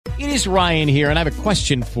It is Ryan here, and I have a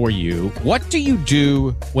question for you. What do you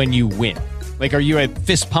do when you win? Like, are you a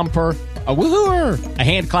fist pumper, a woohooer, a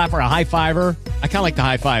hand clapper, a high fiver? I kind of like the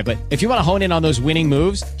high five, but if you want to hone in on those winning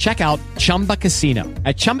moves, check out Chumba Casino.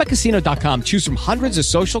 At ChumbaCasino.com, choose from hundreds of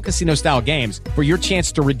social casino-style games for your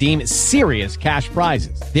chance to redeem serious cash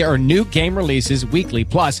prizes. There are new game releases weekly,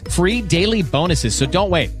 plus free daily bonuses. So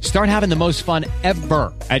don't wait. Start having the most fun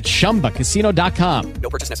ever at ChumbaCasino.com.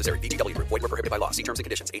 No purchase necessary. VGW Group. Void where prohibited by law. See terms and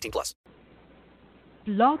conditions. 18 plus.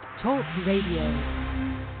 Blog Talk Radio.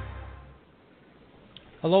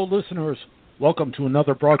 Hello, listeners. Welcome to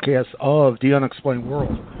another broadcast of The Unexplained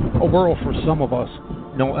World. A world for some of us,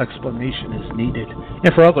 no explanation is needed.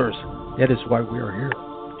 And for others, that is why we are here.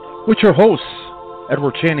 With your hosts,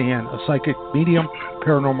 Edward Shanahan, a psychic medium,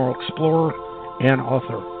 paranormal explorer, and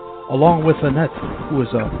author, along with Annette, who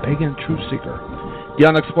is a pagan truth seeker. The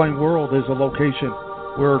Unexplained World is a location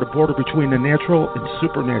where the border between the natural and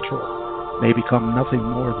supernatural may become nothing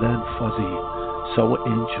more than fuzzy. So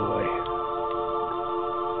enjoy.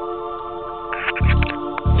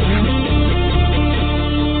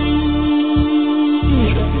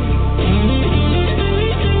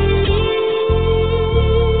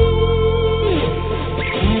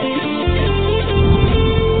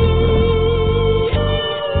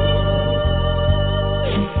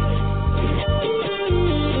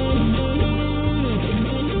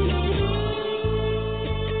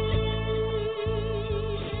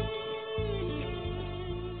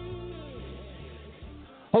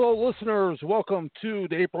 Listeners, welcome to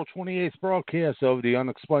the April 28th broadcast of The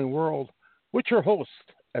Unexplained World with your host,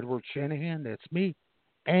 Edward Shanahan. That's me,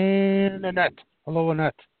 and Annette. Hello,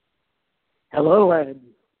 Annette. Hello, Ed.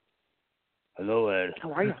 Hello, Ed.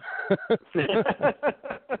 How are you?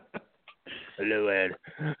 Hello, Ed.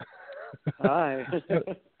 Hi.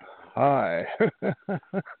 Hi.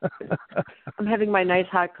 I'm having my nice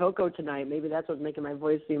hot cocoa tonight. Maybe that's what's making my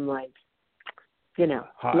voice seem like,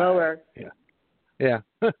 Hi. lower. Yeah,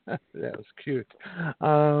 that was cute.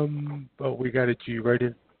 But we got a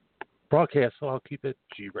G-rated broadcast, so I'll keep it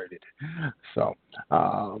G-rated. So,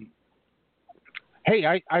 hey,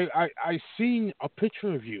 I seen a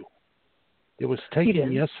picture of you. It was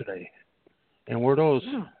taken yesterday. And were those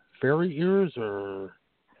fairy ears or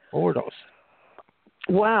what were those?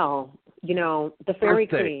 Well, the fairy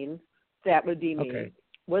queen, that would be me, okay.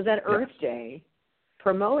 was at Earth Day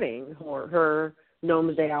promoting her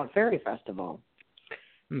Gnomes Day Out Fairy Festival.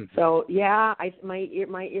 So, my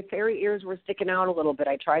fairy ears were sticking out a little bit.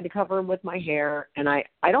 I tried to cover them with my hair, and I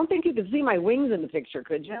don't think you could see my wings in the picture,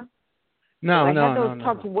 could you? No, I had those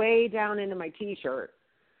tucked way down into my T-shirt.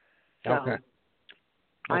 So okay.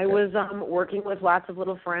 I was working with lots of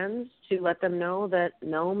little friends to let them know that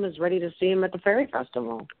Gnome is ready to see him at the fairy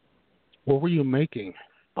festival. What were you making?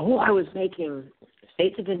 Oh, I was making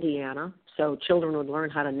States of Indiana, so children would learn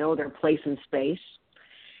how to know their place in space.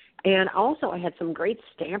 And also I had some great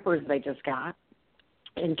stampers that I just got.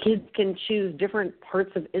 And kids can choose different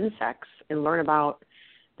parts of insects and learn about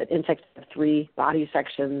that insects have 3 body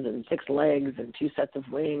sections and 6 legs and 2 sets of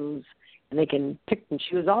wings. And they can pick and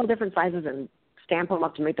choose all different sizes and stamp them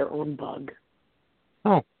up to make their own bug.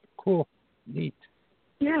 Oh, cool. Neat.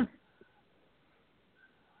 Yeah.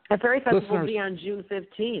 The Fairy Festival will be on June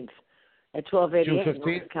 15th at 1288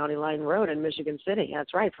 North County Line Road in Michigan City.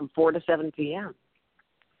 That's right, from 4 to 7 p.m.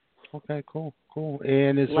 Okay, cool.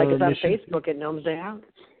 And is like us on mission? Facebook at Gnomes Day Out.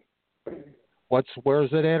 Where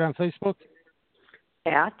is it at on Facebook?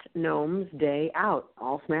 At Gnomes Day Out,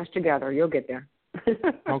 all smashed together. You'll get there.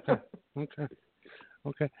 Okay.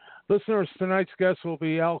 Listeners, tonight's guest will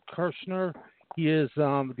be Al Kelchner. He is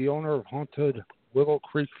the owner of Haunted Willow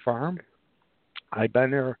Creek Farm. I've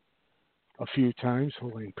been there a few times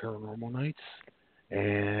holding paranormal nights,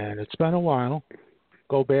 and it's been a while.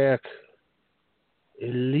 Go back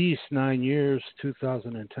at least 9 years.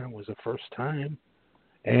 2010 was the first time.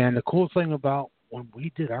 And the cool thing about when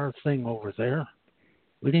we did our thing over there,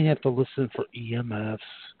 we didn't have to listen for EMFs.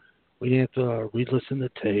 We didn't have to re-listen to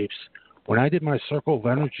tapes. When I did my Circle of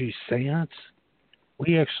Energy seance,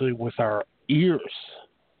 we actually, with our ears,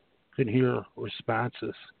 could hear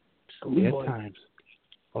responses at times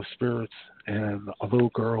of spirits and a little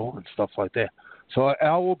girl and stuff like that. So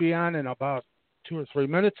Al will be on in about 2 or 3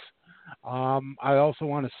 minutes. I also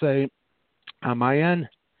want to say, on my end,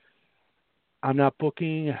 I'm not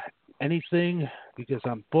booking anything because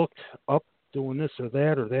I'm booked up doing this or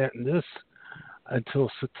that and this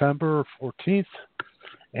until September 14th.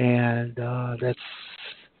 And that's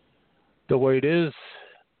the way it is.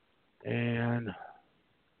 And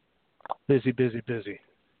busy.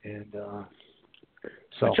 And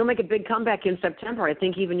So but she'll make a big comeback in September. I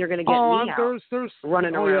think even you're going to get me out there's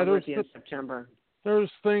running around with you in September.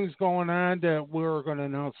 There's things going on that we're going to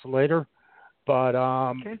announce later, but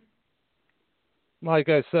Okay. like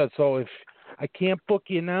I said, so if I can't book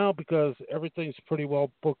you now because everything's pretty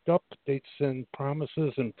well booked up, dates and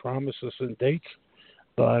promises and dates,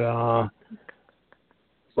 but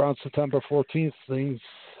around September 14th, things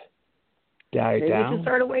die Maybe down. you should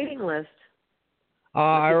start a waiting list.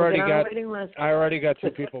 I already got 2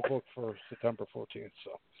 two people booked for September 14th.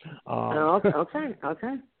 So.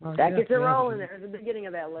 Okay. That gets it rolling. There's the beginning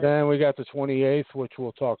of that list. Then we got the 28th, which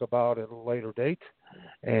we'll talk about at a later date,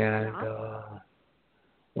 and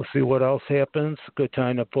we'll see what else happens. Good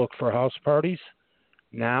time to book for house parties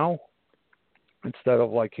now, instead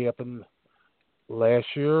of like happened last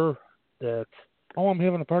year that I'm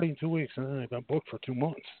having a party in 2 weeks and then I've been booked for 2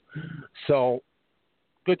 months. So.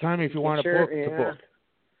 Good time if you want to book to book.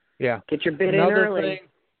 Yeah. Get your bid in early.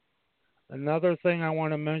 Another thing I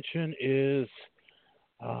want to mention is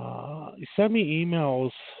you send me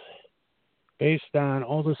emails based on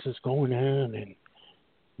all this is going on, and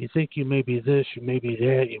you think you may be this, you may be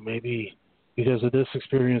that, you may be because of this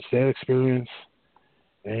experience, that experience,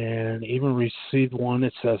 and even received one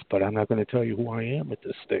that says, but I'm not going to tell you who I am at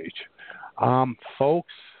this stage.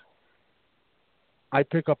 Folks, I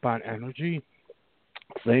pick up on energy.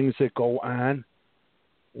 Things that go on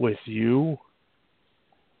with you,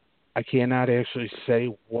 I cannot actually say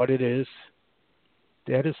what it is.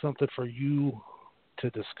 That is something for you to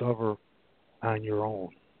discover on your own.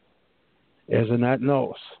 As Annette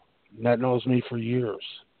knows. Annette knows me for years.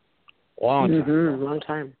 Long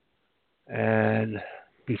time. And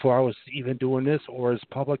before I was even doing this or as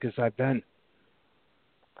public as I've been,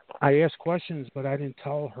 I asked questions, but I didn't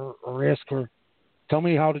tell her or ask her, tell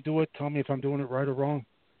me how to do it. Tell me if I'm doing it right or wrong.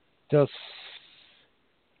 Just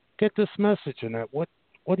get this message in that. What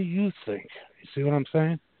do you think? You see what I'm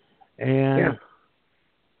saying? And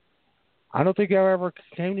I don't think I ever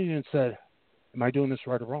came to you and said, am I doing this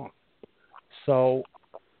right or wrong? So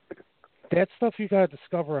that stuff you got to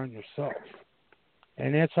discover on yourself.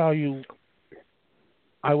 And that's how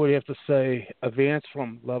I would have to say, advance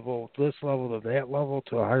from this level to that level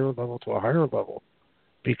to a higher level to a higher level.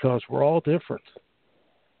 Because we're all different.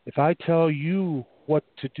 If I tell you what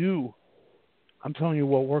to do, I'm telling you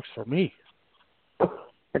what works for me.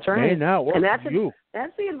 That's right. May not work for you.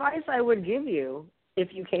 That's the advice I would give you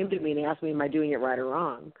if you came to me and asked me, am I doing it right or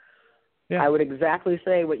wrong? Yeah. I would exactly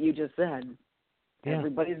say what you just said. Yeah.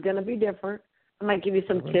 Everybody's going to be different. I might give you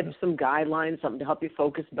some tips, some guidelines, something to help you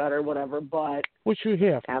focus better, whatever, but... Which you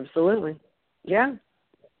have. Absolutely. Yeah.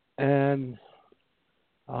 And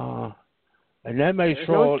that may There's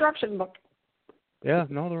throw... no instruction book. Yeah,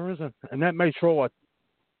 no, there isn't. And that may throw a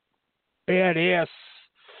badass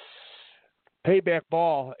payback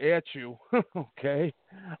ball at you, okay?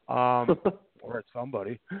 Or at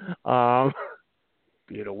somebody.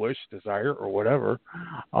 Be it a wish, desire, or whatever.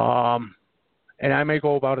 And I may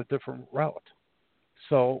go about a different route.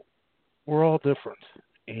 So we're all different.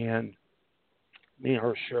 And me and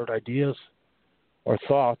her shared ideas or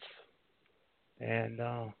thoughts. And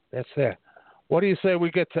that's that. What do you say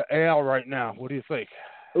we get to Al right now? What do you think?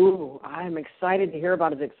 Ooh, I'm excited to hear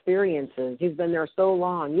about his experiences. He's been there so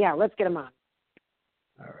long. Yeah, let's get him on.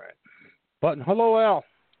 All right. Button. Hello, Al.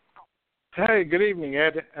 Hey, good evening,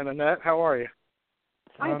 Ed and Annette. How are you?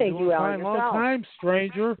 Fine, thank you, Al. Long time,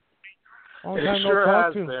 stranger. Long time it sure no has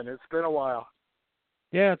talk to. been. It's been a while.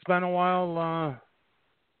 Yeah, it's been a while.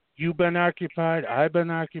 You've been occupied. I've been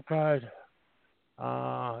occupied.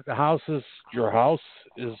 The house is, your house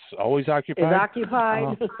is always occupied. Is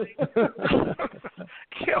occupied.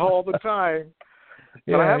 Yeah, all the time.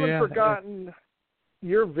 But I haven't forgotten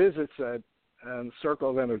your visits at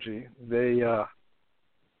Circle of Energy. They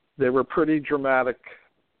were pretty dramatic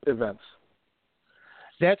events.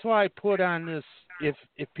 That's why I put on this.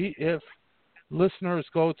 If listeners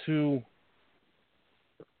go to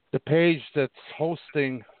the page that's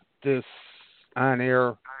hosting this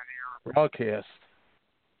on-air broadcast,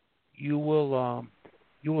 you will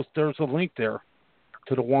there's a link there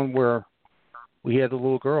to the one where we had the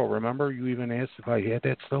little girl. Remember, you even asked if I had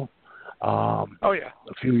that still. Oh yeah,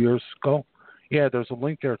 a few years ago. Yeah, there's a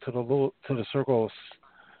link there to the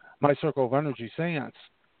my Circle of Energy seance,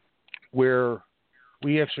 where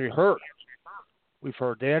we actually heard. We've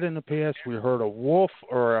heard that in the past. We heard a wolf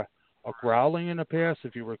or a growling in the past,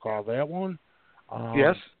 if you recall that one.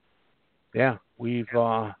 Yes. Yeah, we've.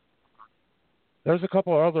 There's a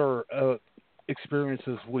couple of other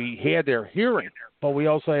experiences we had there hearing, but we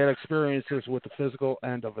also had experiences with the physical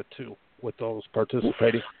end of it too, with those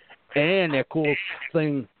participating. And that cool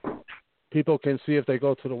thing people can see if they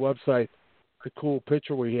go to the website the cool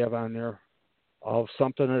picture we have on there of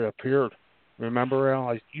something that appeared. Remember,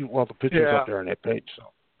 Al? The picture's up there on that page.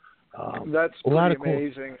 So that's pretty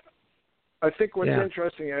amazing. I think what's Yeah.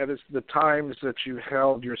 interesting, Ed, is the times that you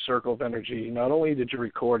held your circle of energy. Not only did you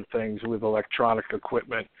record things with electronic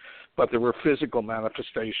equipment, but there were physical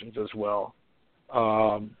manifestations as well.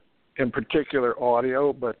 In particular,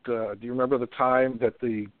 audio. But do you remember the time that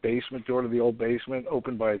the basement door to the old basement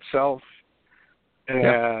opened by itself?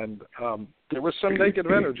 And there was some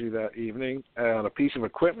negative energy that evening, and a piece of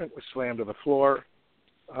equipment was slammed to the floor.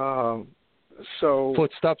 So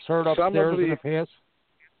footsteps heard upstairs in the past?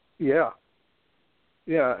 Yeah.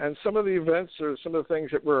 Yeah, and some of the events or some of the things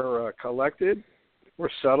that were collected were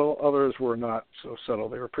subtle. Others were not so subtle.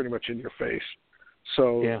 They were pretty much in your face.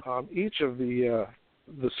 So each of the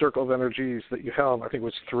circle of energies that you held, I think it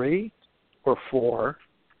was 3 or 4,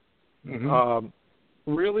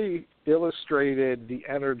 really illustrated the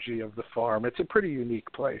energy of the farm. It's a pretty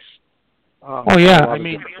unique place. I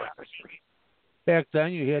mean, back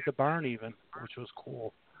then you had the barn even, which was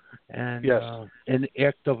cool. And an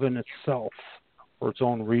active in itself for its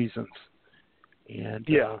own reasons. And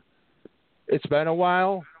it's been a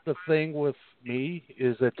while. The thing with me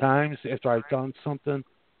is at times after I've done something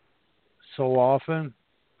so often,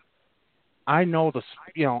 I know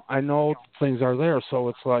I know things are there. So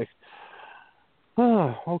it's like,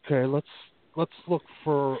 oh, okay, let's look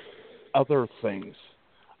for other things.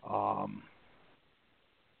 And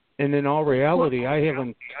in all reality, I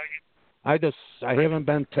haven't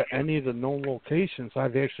been to any of the known locations.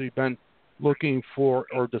 I've actually been looking for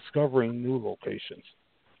or discovering new locations.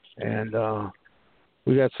 And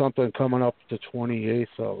we got something coming up the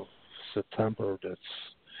 28th of September that's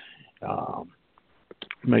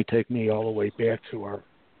may take me all the way back to our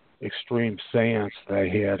extreme seance that I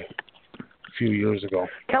had a few years ago.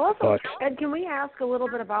 Tell us, Ed, can we ask a little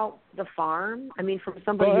bit about the farm? I mean, from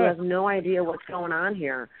somebody who has no idea what's going on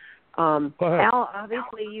here. Al,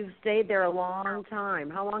 obviously you've stayed there a long time.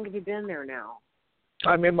 How long have you been there now?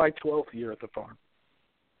 I'm in my 12th year at the farm.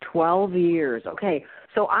 12 years. Okay.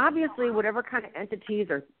 So obviously whatever kind of entities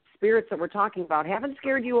or spirits that we're talking about haven't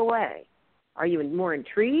scared you away. Are you more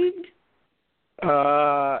intrigued?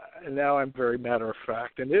 Now I'm very matter of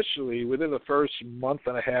fact. Initially, within the first month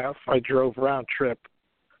and a half, I drove round trip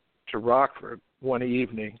to Rockford one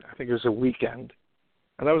evening. I think it was a weekend.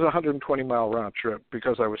 And that was a 120-mile round trip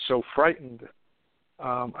because I was so frightened.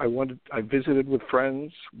 I visited with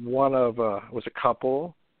friends. One of was a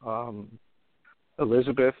couple.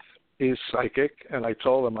 Elizabeth is psychic, and I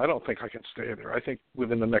told them I don't think I can stay there. I think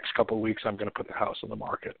within the next couple of weeks I'm going to put the house on the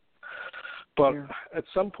market. But at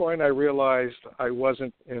some point I realized I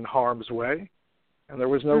wasn't in harm's way, and there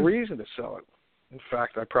was no reason to sell it. In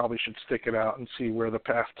fact, I probably should stick it out and see where the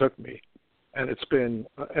path took me. And it's been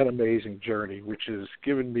an amazing journey, which has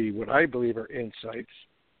given me what I believe are insights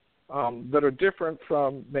that are different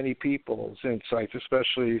from many people's insights,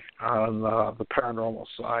 especially on the paranormal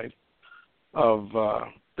side of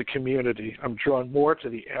the community. I'm drawn more to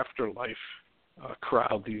the afterlife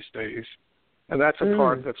crowd these days. And that's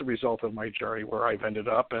a result of my journey where I've ended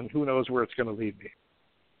up, and who knows where it's going to lead me.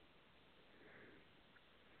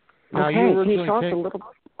 Now, can you tell us a little?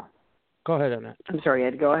 Go ahead, Annette. I'm sorry,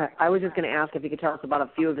 Ed. Go ahead. I was just going to ask if you could tell us about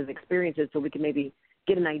a few of his experiences so we could maybe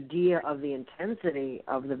get an idea of the intensity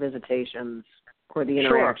of the visitations or the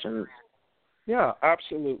interactions. Sure. Yeah,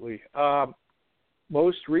 absolutely.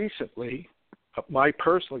 Most recently, my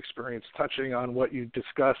personal experience, touching on what you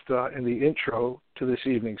discussed in the intro to this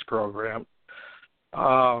evening's program,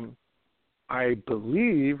 I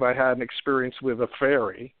believe I had an experience with a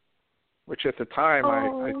fairy, which at the time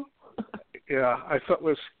I thought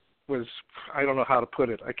was I don't know how to put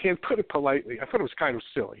it. I can't put it politely. I thought it was kind of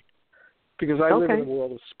silly because I live in a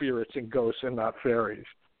world of spirits and ghosts and not fairies.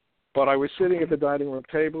 But I was sitting at the dining room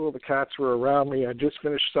table. The cats were around me. I just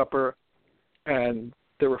finished supper, and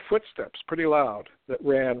there were footsteps, pretty loud, that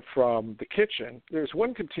ran from the kitchen. There's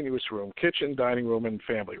one continuous room, kitchen, dining room, and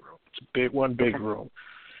family room. It's one big room.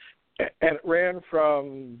 And it ran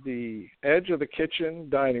from the edge of the kitchen,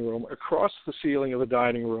 dining room, across the ceiling of the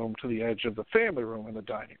dining room to the edge of the family room and the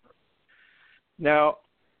dining room. Now,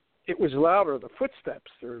 it was louder, the footsteps.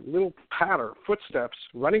 They're little patter footsteps,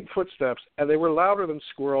 running footsteps, and they were louder than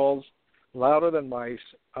squirrels, louder than mice.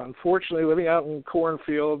 Unfortunately, living out in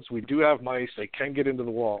cornfields, we do have mice. They can get into the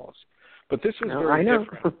walls. But this is very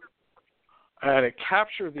different. And it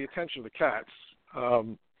captured the attention of the cats.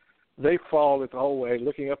 They followed it the whole way,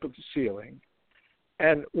 looking up at the ceiling.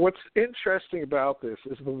 And what's interesting about this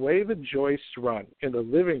is the way the joists run in the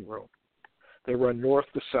living room. They run north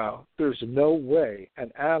to south. There's no way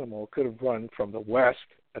an animal could have run from the west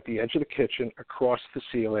at the edge of the kitchen across the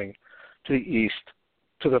ceiling to the east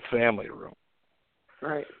to the family room.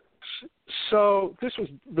 Right. So this was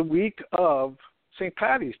the week of St.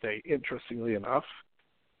 Patty's Day, interestingly enough.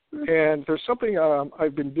 And there's something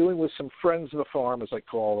I've been doing with some friends of the farm, as I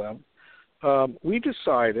call them. We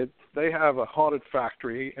decided they have a haunted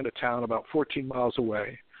factory in a town about 14 miles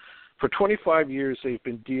away. For 25 years, they've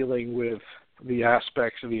been dealing with the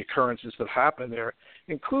aspects of the occurrences that happen there,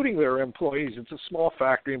 including their employees. It's a small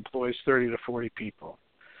factory, employs 30 to 40 people.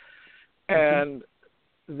 And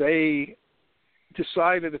they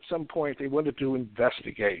decided at some point they wanted to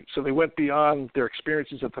investigate. So they went beyond their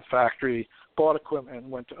experiences at the factory, bought equipment,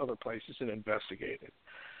 and went to other places and investigated.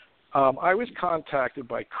 I was contacted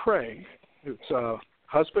by Craig. It's a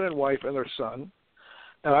husband and wife and their son.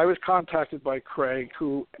 And I was contacted by Craig,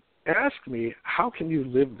 who asked me, how can you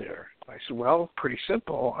live there? I said, well, pretty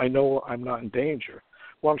simple. I know I'm not in danger.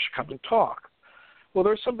 Why don't you come and talk? Well,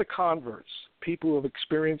 there's some of the converts, people who have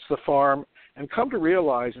experienced the farm and come to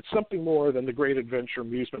realize it's something more than the Great Adventure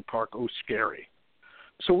Amusement Park, oh, scary.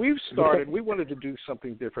 So we wanted to do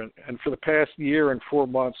something different. And for the past year and 4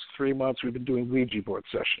 months, 3 months, we've been doing Ouija board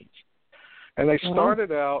sessions. And they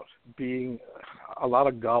started out being a lot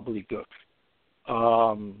of gobbledygook,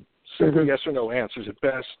 simple yes or no answers at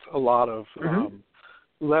best, a lot of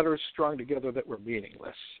letters strung together that were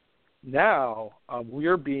meaningless. Now we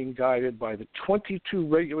are being guided by the 22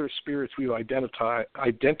 regular spirits we've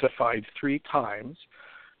identified 3 times,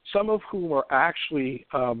 some of whom are actually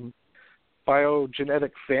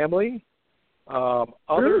biogenetic family,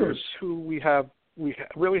 others who we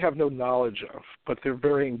really have no knowledge of, but they're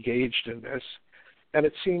very engaged in this. And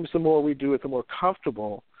it seems the more we do it, the more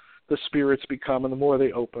comfortable the spirits become and the more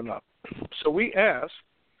they open up. So we asked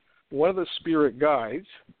one of the spirit guides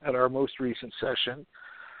at our most recent session,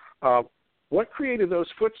 what created those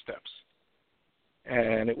footsteps?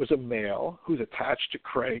 And it was a male who's attached to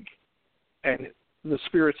Craig. And the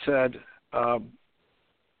spirit said,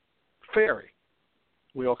 fairy.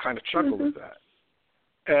 We all kind of chuckled at that.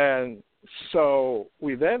 And so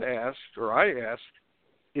we then asked, or I asked,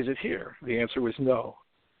 is it here? The answer was no.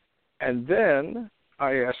 And then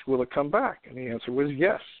I asked, will it come back? And the answer was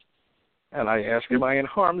yes. And I asked, am I in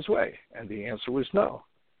harm's way? And the answer was no.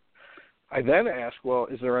 I then asked, well,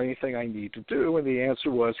 is there anything I need to do? And the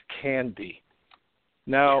answer was candy.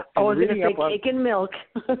 Now, I was going to say cake and milk.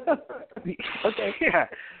 Okay. Yeah.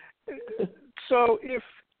 So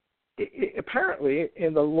apparently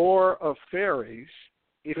in the lore of fairies,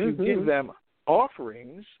 if you give them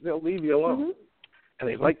offerings, they'll leave you alone. And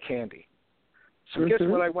they like candy. So guess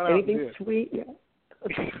what I went out and did? Anything sweet, yeah.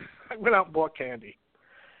 I went out and bought candy.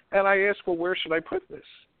 And I asked, well, where should I put this?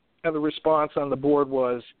 And the response on the board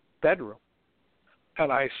was bedroom.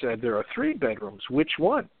 And I said, there are 3 bedrooms. Which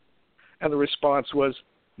one? And the response was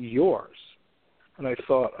yours. And I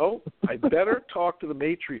thought, oh, I better talk to the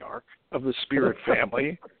matriarch of the spirit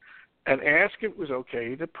family and ask if it was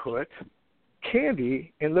okay to put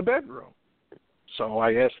candy in the bedroom. So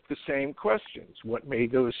I asked the same questions. What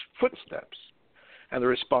made those footsteps? And the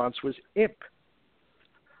response was imp.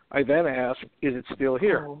 I then asked, is it still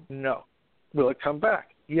here? Oh. No. Will it come back?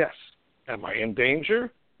 Yes. Am I in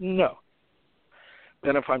danger? No.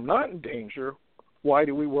 Then if I'm not in danger, why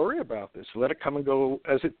do we worry about this? Let it come and go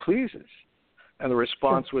as it pleases. And the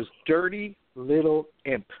response was, dirty little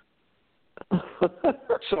imp.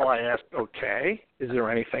 So I asked, okay, is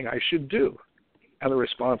there anything I should do? And the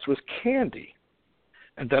response was candy.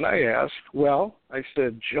 And then I asked, well, I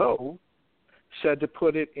said, Joe said to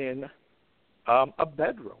put it in a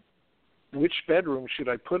bedroom. Which bedroom should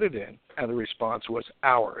I put it in? And the response was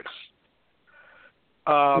ours.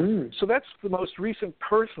 So that's the most recent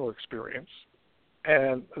personal experience.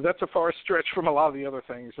 And that's a far stretch from a lot of the other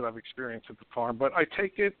things that I've experienced at the farm, but I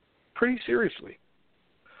take it pretty seriously.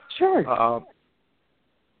 Sure.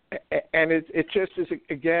 And it just is,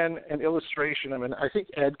 again, an illustration. I mean, I think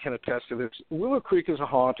Ed can attest to this. Willow Creek is a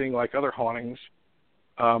haunting like other hauntings.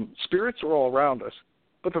 Spirits are all around us,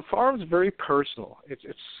 but the farm is very personal. It's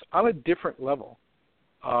on a different level,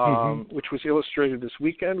 which was illustrated this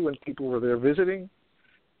weekend when people were there visiting.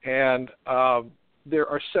 And there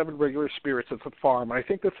are 7 regular spirits at the farm. I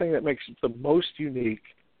think the thing that makes it the most unique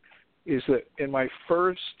is that in my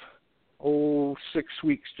first 6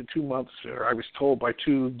 weeks to 2 months there, I was told by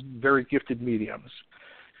 2 very gifted mediums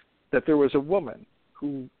that there was a woman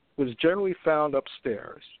who was generally found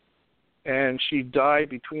upstairs, and she died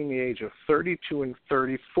between the age of 32 and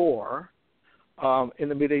 34 in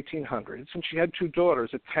the mid-1800s, and she had 2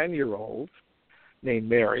 daughters, a 10-year-old named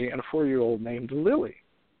Mary and a 4-year-old named Lily.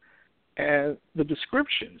 And the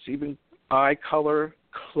descriptions, even eye color,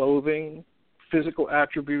 clothing, physical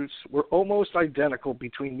attributes, were almost identical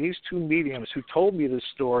between these two mediums who told me this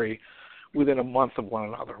story within a month of one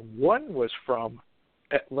another. One was from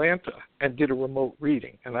Atlanta and did a remote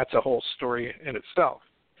reading, and that's a whole story in itself.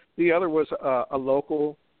 The other was a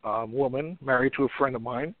local woman married to a friend of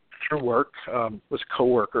mine through work, was a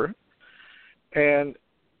coworker, and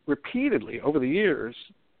repeatedly over the years,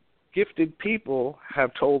 gifted people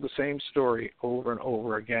have told the same story over and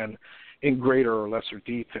over again in greater or lesser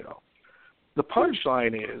detail. The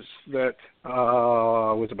punchline is that it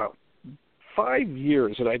was about 5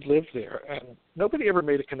 years that I'd lived there, and nobody ever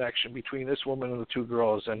made a connection between this woman and the two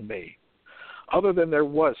girls and me, other than there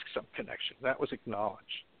was some connection. That was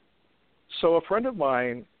acknowledged. So a friend of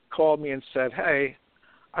mine called me and said, hey,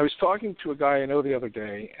 I was talking to a guy I know the other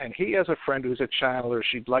day, and he has a friend who's a channeler.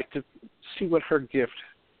 She'd like to see what her gift,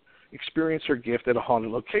 experience her gift at a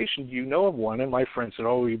haunted location. Do you know of one? And my friend said,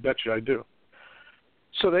 oh, you betcha I do.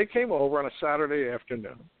 So they came over on a Saturday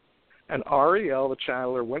afternoon, and Ariel, the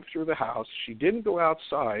channeler, went through the house. She didn't go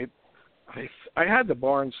outside. I had the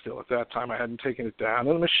barn still at that time. I hadn't taken it down,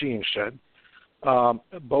 and the machine shed.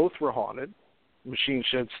 Both were haunted. The machine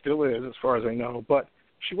shed still is, as far as I know. But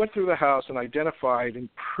she went through the house and identified in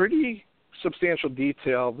pretty substantial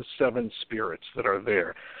detail the 7 spirits that are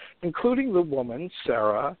there, including the woman,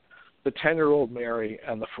 Sarah, the 10-year-old Mary,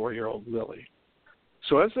 and the 4-year-old Lily.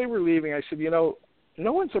 So as they were leaving, I said, no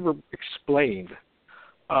one's ever explained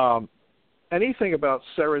anything about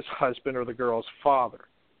Sarah's husband or the girl's father.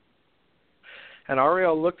 And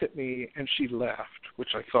Ariel looked at me and she laughed, which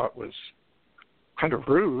I thought was kind of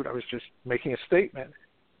rude. I was just making a statement.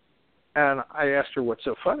 And I asked her, what's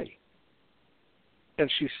so funny?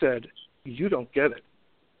 And she said, you don't get it.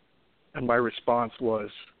 And my response was,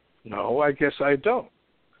 no, I guess I don't.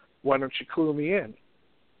 Why don't you clue me in?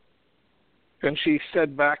 And she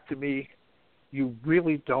said back to me, you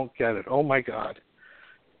really don't get it. Oh, my God.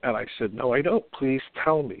 And I said, no, I don't. Please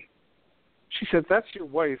tell me. She said, that's your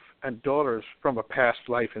wife and daughters from a past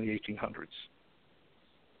life in the 1800s.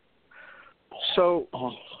 So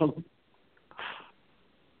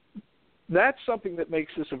that's something that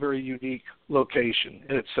makes this a very unique location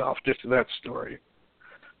in itself, just that story.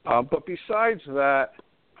 But besides that,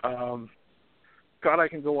 God, I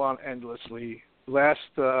can go on endlessly.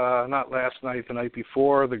 Not last night, the night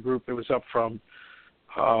before, the group that was up from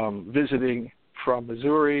visiting from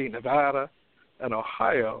Missouri, Nevada, and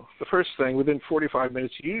Ohio, the first thing, within 45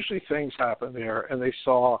 minutes, usually things happen there, and they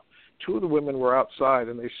saw 2 of the women were outside,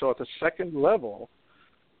 and they saw at the second level,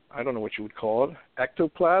 I don't know what you would call it,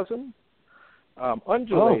 ectoplasm,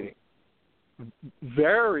 undulating,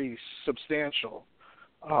 very substantial,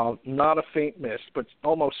 not a faint mist, but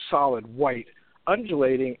almost solid white,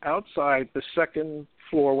 undulating outside the second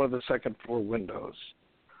floor, one of the second floor windows.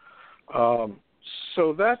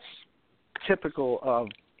 So that's typical of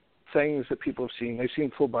things that people have seen. They've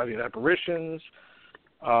seen full-bodied apparitions.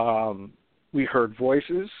 We heard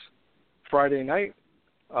voices Friday night,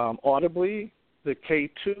 audibly. The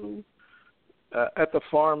K2 at the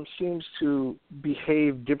farm seems to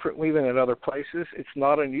behave differently than at other places. It's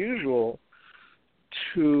not unusual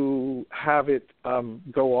to have it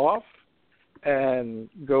go off and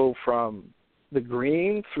go from the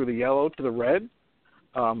green through the yellow to the red,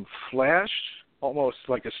 flash almost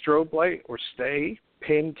like a strobe light, or stay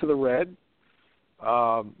pinned to the red.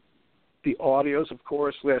 The audios, of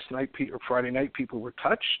course, last night or Friday night, people were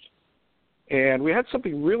touched. And we had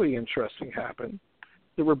something really interesting happen.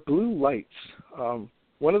 There were blue lights.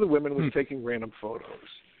 One of the women was taking random photos,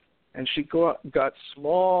 and she got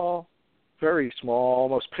small, very small,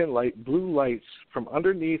 almost pin light, blue lights from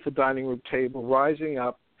underneath the dining room table, rising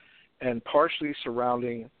up and partially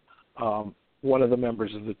surrounding one of the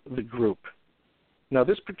members of the group. Now,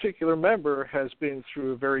 this particular member has been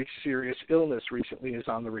through a very serious illness recently, is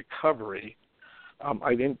on the recovery.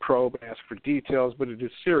 I didn't probe and ask for details, but it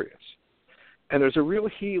is serious. And there's a real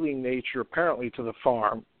healing nature, apparently, to the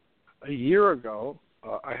farm. A year ago,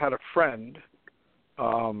 I had a friend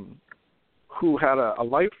who had a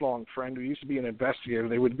lifelong friend who used to be an investigator.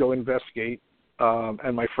 They would go investigate,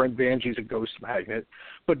 and my friend Vanjie's a ghost magnet.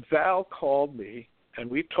 But Val called me, and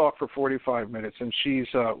we talked for 45 minutes, and she's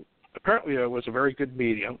apparently was a very good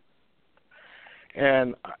medium.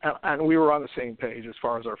 And we were on the same page as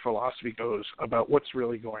far as our philosophy goes about what's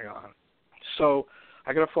really going on. So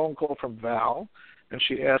I got a phone call from Val, and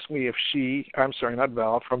she asked me from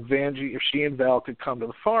Vanjie, if she and Val could come to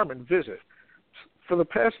the farm and visit. For the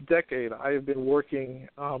past decade, I have been working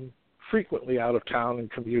frequently out of town and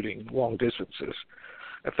commuting long distances.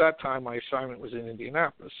 At that time, my assignment was in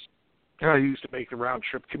Indianapolis. I used to make the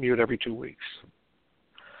round-trip commute every 2 weeks.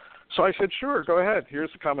 So I said, sure, go ahead.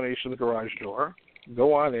 Here's the combination of the garage door.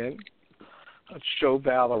 Go on in. Let's show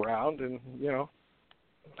Val around and,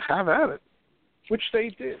 have at it, which they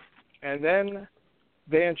did. And then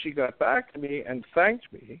Vanjie got back to me and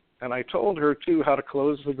thanked me, and I told her, too, how to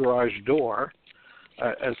close the garage door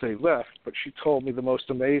as they left, but she told me the most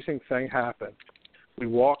amazing thing happened. We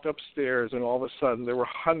walked upstairs, and all of a sudden there were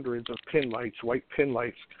hundreds of pin lights, white pin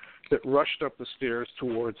lights, that rushed up the stairs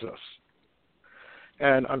towards us.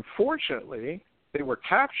 And unfortunately, they were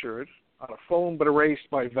captured on a phone but erased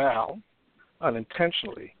by Val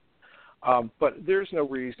unintentionally. But there's no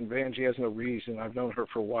reason, Vanjie has no reason, I've known her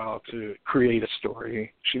for a while, to create a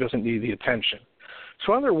story. She doesn't need the attention.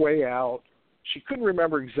 So on their way out, she couldn't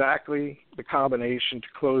remember exactly the combination to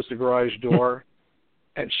close the garage door.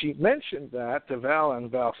 And she mentioned that to Val,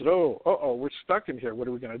 and Val said, we're stuck in here. What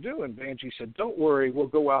are we going to do? And Vanjie said, don't worry, we'll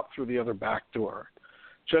go out through the other back door.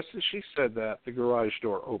 Just as she said that, the garage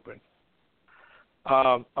door opened.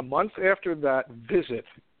 A month after that visit,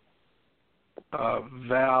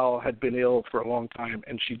 Val had been ill for a long time,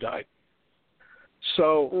 and she died.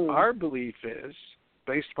 So our belief is,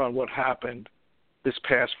 based upon what happened this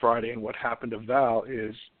past Friday and what happened to Val,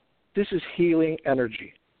 is this is healing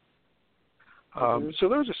energy. So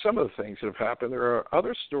those are some of the things that have happened. There are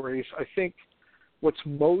other stories. I think what's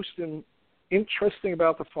most interesting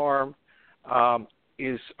about the farm are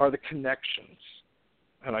the connections.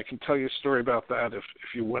 And I can tell you a story about that if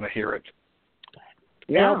you want to hear it.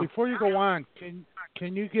 Yeah. Now, before you go on,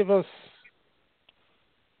 can you give us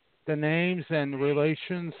the names and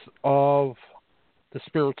relations of the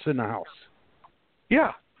spirits in the house?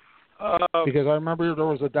 Yeah. Because I remember there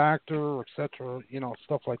was a doctor, et cetera,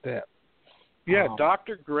 stuff like that. Yeah,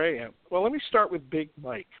 Dr. Graham. Well, let me start with Big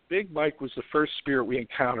Mike. Big Mike was the first spirit we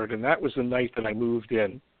encountered, and that was the night that I moved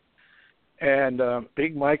in. And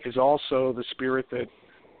Big Mike is also the spirit that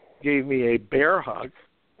gave me a bear hug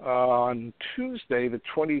on Tuesday, the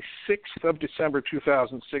 26th of December,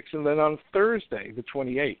 2006, and then on Thursday, the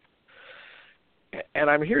 28th. And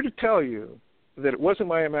I'm here to tell you that it wasn't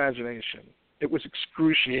my imagination. It was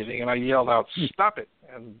excruciating, and I yelled out, "Stop it!"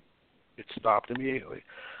 And it stopped immediately.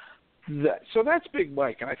 So that's Big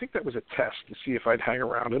Mike, and I think that was a test to see if I'd hang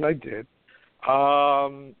around, and I did.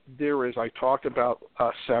 I talked about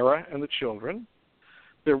Sarah and the children.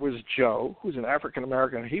 There was Joe, who's an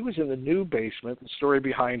African-American. He was in the new basement. The story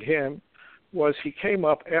behind him was he came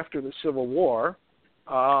up after the Civil War,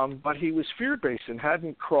 but he was fear-based and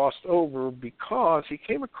hadn't crossed over because he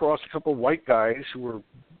came across a couple of white guys who were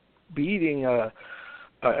beating a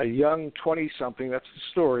young 20-something, that's the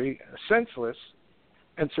story, senseless.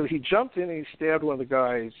 And so he jumped in and he stabbed one of the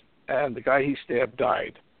guys, and the guy he stabbed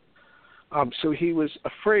died. So he was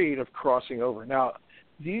afraid of crossing over. Now,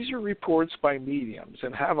 these are reports by mediums.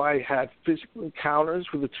 And have I had physical encounters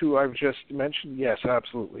with the two I've just mentioned? Yes,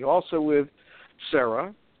 absolutely. Also with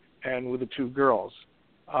Sarah and with the two girls.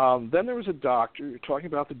 Then there was a doctor. You're talking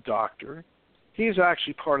about the doctor. He's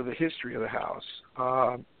actually part of the history of the house.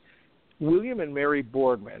 William and Mary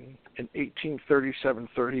Boardman in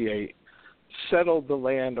 1837-38 settled the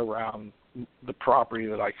land around the property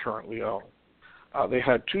that I currently own. They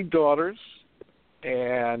had two daughters,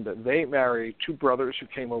 and they married two brothers who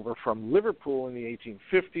came over from Liverpool in the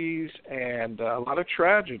 1850s, and a lot of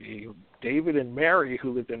tragedy. David and Mary,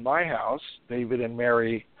 who lived in my house, David and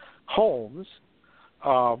Mary Holmes,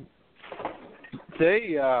 cat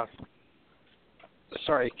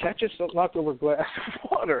just knocked over a glass of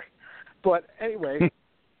water. But anyway,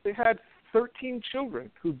 they had 13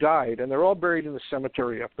 children who died, and they're all buried in the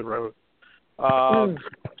cemetery up the road. So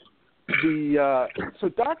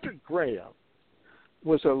Dr. Graham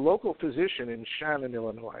was a local physician in Shannon,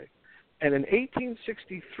 Illinois. And in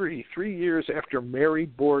 1863, 3 years after Mary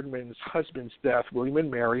Boardman's husband's death, William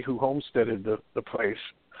and Mary, who homesteaded the place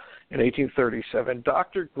in 1837,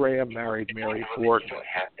 Dr. Graham married Mary Boardman. You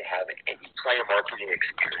have to have any prior marketing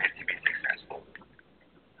experience to be successful.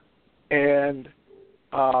 And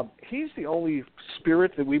he's the only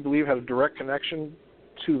spirit that we believe had a direct connection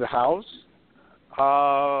to the house.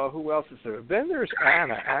 Who else is there? Then there's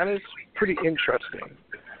Anna. Anna's pretty interesting.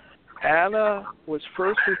 Anna was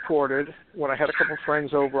first reported when I had a couple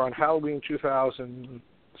friends over on Halloween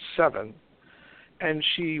 2007, and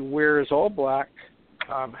she wears all black,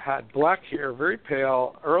 had black hair, very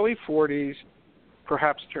pale, early 40s,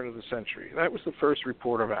 perhaps turn of the century. That was the first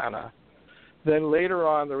report of Anna. Then later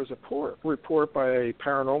on, there was a report by a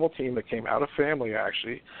paranormal team that came out, a family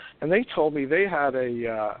actually, and they told me they had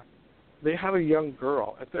a young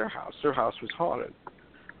girl at their house. Their house was haunted,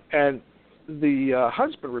 and the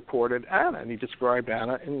husband reported Anna, and he described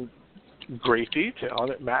Anna in great detail, and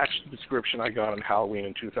it matched the description I got on Halloween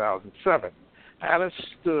in 2007. Anna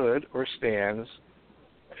stood or stands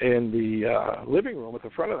in the living room at the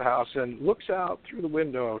front of the house and looks out through the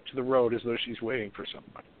window to the road as though she's waiting for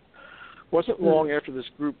someone. Wasn't long after this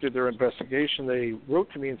group did their investigation, they wrote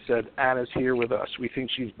to me and said, Anna's here with us. We think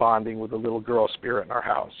she's bonding with a little girl spirit in our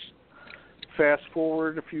house. Fast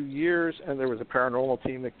forward a few years, and there was a paranormal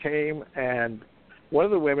team that came, and one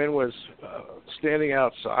of the women was standing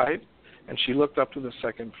outside, and she looked up to the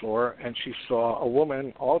second floor, and she saw a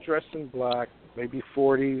woman all dressed in black, maybe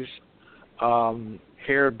 40s,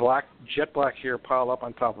 hair black, jet black hair piled up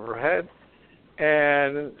on top of her head.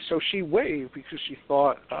 And so she waved because she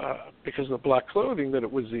thought, because of the black clothing, that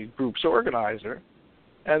it was the group's organizer.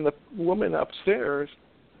 And the woman upstairs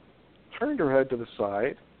turned her head to the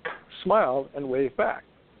side, smiled, and waved back.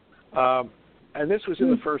 And this was in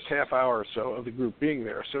the first half hour or so of the group being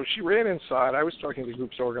there. So she ran inside. I was talking to the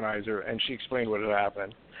group's organizer, and she explained what had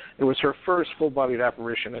happened. It was her first full-bodied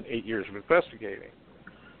apparition in 8 years of investigating.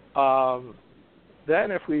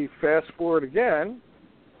 Then if we fast forward again,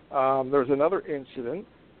 there's another incident,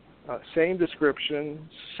 same description,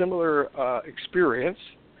 similar experience,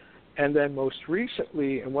 and then most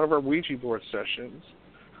recently in one of our Ouija board sessions,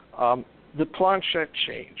 the planchette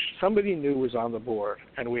changed. Somebody new was on the board,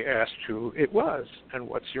 and we asked who it was and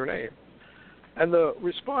what's your name. And the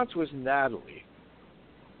response was Natalie.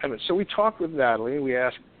 And so we talked with Natalie, and we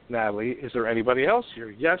asked Natalie, is there anybody else here?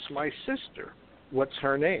 Yes, my sister. What's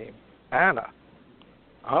her name? Anna.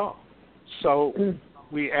 Oh. So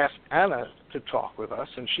we asked Anna to talk with us,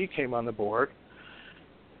 and she came on the board.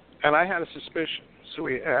 And I had a suspicion. So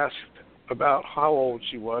we asked about how old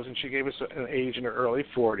she was, and she gave us an age in her early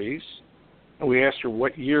 40s. And we asked her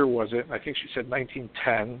what year was it. I think she said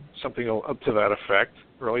 1910, something up to that effect,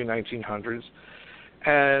 early 1900s.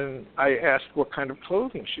 And I asked what kind of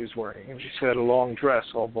clothing she was wearing. And she said a long dress,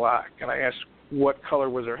 all black. And I asked what color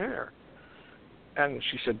was her hair. And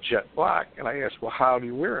she said jet black. And I asked, well, how do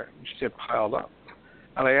you wear it? And she said piled up.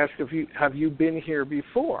 And I asked, have you been here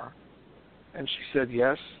before? And she said,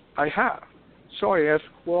 yes, I have. So I asked,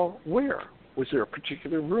 well, where? Was there a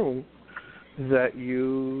particular room that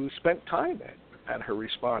you spent time in? And her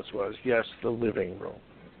response was, yes, the living room.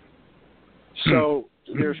 So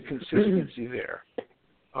there's consistency there.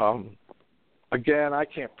 Again, I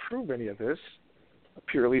can't prove any of this,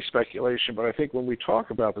 purely speculation, but I think when we talk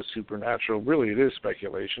about the supernatural, really it is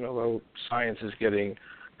speculation, although science is getting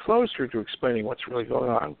closer to explaining what's really going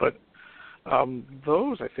on. But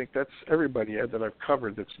those, I think that's everybody, Ed, that I've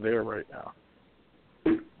covered that's there right now.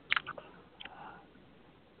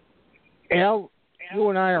 Al, you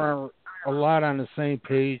and I are a lot on the same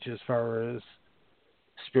page as far as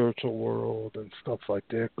spiritual world and stuff like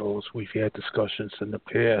that goes. We've had discussions in the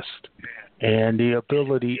past, and the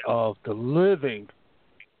ability of the living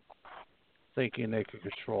thinking they can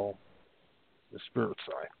control the spirit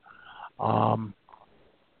side.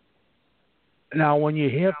 Now, when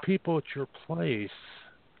you have people at your place,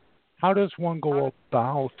 how does one go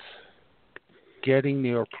about getting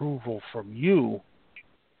their approval from you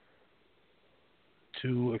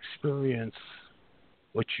to experience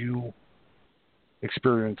what you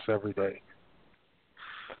experience every day?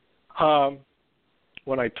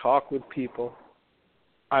 When I talk with people,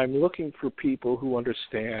 I'm looking for people who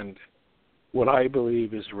understand what I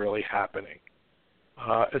believe is really happening.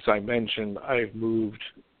 As I mentioned, I've moved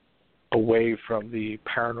away from the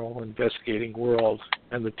paranormal investigating world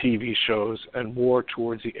and the TV shows and more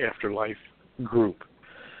towards the afterlife group.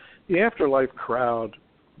 The afterlife crowd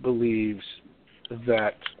believes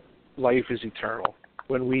that life is eternal.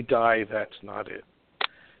 When we die, that's not it.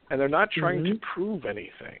 And they're not trying to prove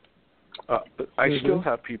anything. But I still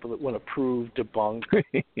have people that want to prove, debunk,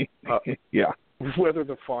 whether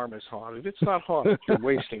the farm is haunted. It's not haunted. You're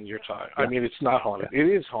wasting your time. I mean, it's not haunted. It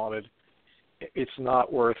is haunted. It's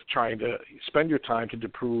not worth trying to spend your time to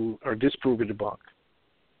disprove or debunk.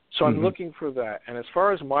 So I'm looking for that. And as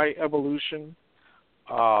far as my evolution,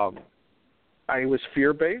 I was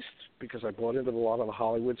fear-based because I bought into a lot of the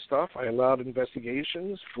Hollywood stuff. I allowed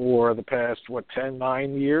investigations for the past, 9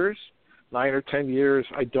 or 10 years.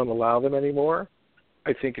 I don't allow them anymore.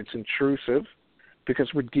 I think it's intrusive because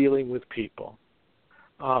we're dealing with people.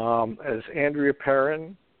 As Andrea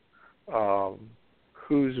Perrin,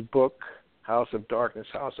 whose book, House of Darkness,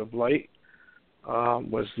 House of Light,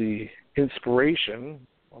 was the inspiration,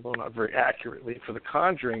 although not very accurately, for The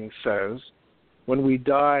Conjuring, says, when we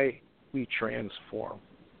die, we transform.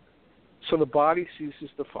 So the body ceases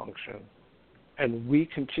to function, and we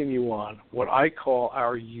continue on. What I call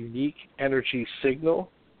our unique energy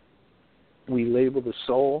signal, we label the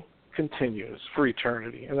soul, continues for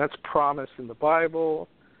eternity, and that's promised in the Bible,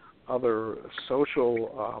 other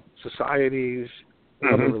social societies,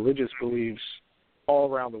 other religious beliefs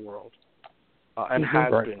all around the world, and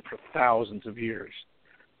has been for thousands of years.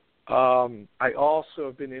 I also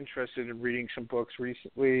have been interested in reading some books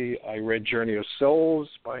recently. I read Journey of Souls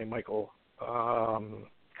by Michael,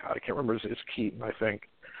 I can't remember his Keaton, I think,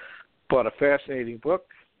 but a fascinating book,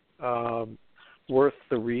 worth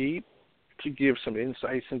the read, to give some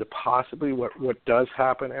insights into possibly what does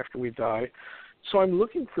happen after we die. So I'm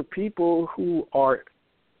looking for people who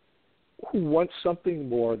want something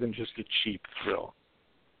more than just a cheap thrill.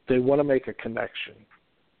 They want to make a connection.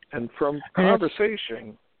 And from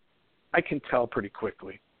conversation, I can tell pretty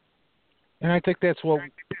quickly. And I think that's what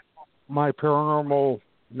my paranormal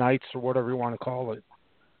nights, or whatever you want to call it,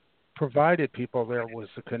 provided people there, was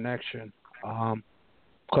the connection.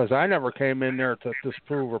 Because I never came in there to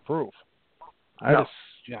disprove or prove. I just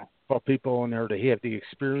brought people in there to have the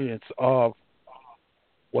experience of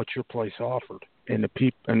what your place offered and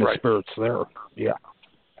the the spirits there. Yeah.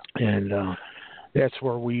 And that's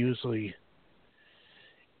where we usually,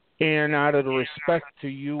 and out of the respect to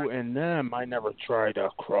you and them, I never try to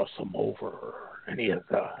cross them over or any of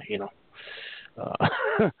the,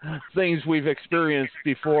 things we've experienced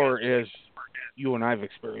before, as you and I've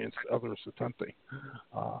experienced, others attempting.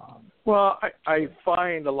 Well, I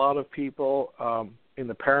find a lot of people in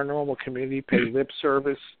the paranormal community pay lip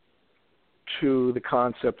service to the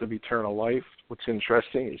concept of eternal life. What's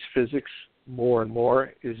interesting is physics more and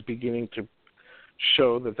more is beginning to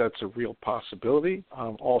show that that's a real possibility.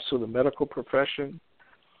 Also the medical profession.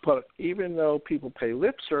 But even though people pay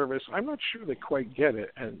lip service, I'm not sure they quite get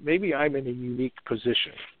it. And maybe I'm in a unique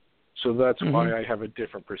position. So that's why I have a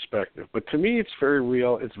different perspective. But to me, it's very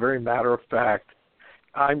real. It's very matter of fact.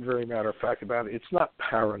 I'm very matter of fact about it. It's not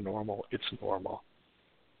paranormal. It's normal.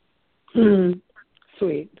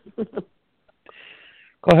 Sweet.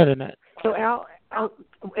 Go ahead, Annette. So, Al,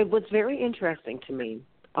 what's very interesting to me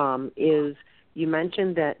is you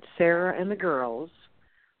mentioned that Sarah and the girls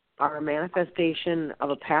are a manifestation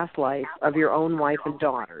of a past life of your own wife and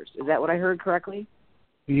daughters. Is that what I heard correctly?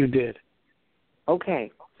 You did.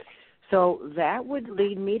 Okay. So that would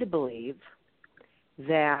lead me to believe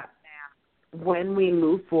that when we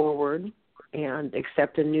move forward and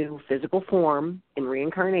accept a new physical form in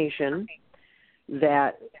reincarnation,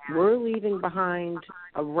 that we're leaving behind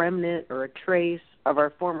a remnant or a trace of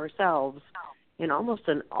our former selves in almost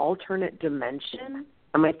an alternate dimension.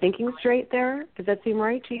 Am I thinking straight there? Does that seem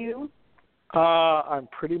right to you? I'm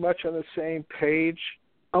pretty much on the same page.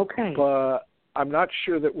 Okay. But I'm not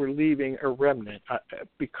sure that we're leaving a remnant,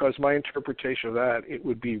 because my interpretation of that, it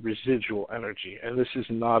would be residual energy, and this is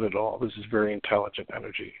not at all. This is very intelligent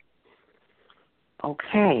energy.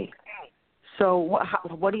 Okay. So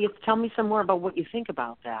what do you tell me some more about what you think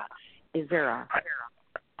about that? Is there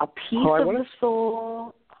a piece of the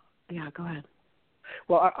soul? Yeah, go ahead.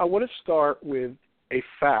 Well, I want to start with a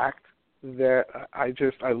fact that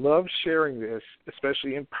I love sharing this,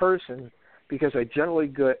 especially in person, because I generally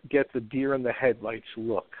get the deer in the headlights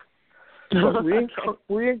look. But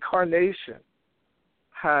reincarnation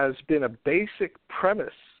has been a basic premise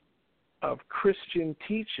of Christian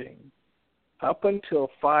teaching up until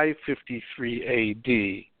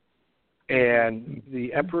 553 AD. And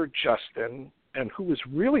the Emperor Justin, and who was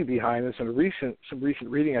really behind this, and some recent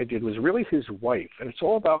reading I did, was really his wife. And it's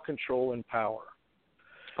all about control and power.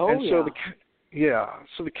 So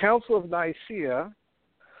the Council of Nicaea,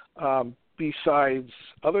 besides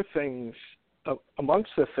other things,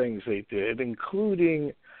 amongst the things they did,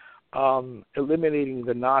 including eliminating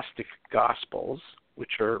the Gnostic Gospels,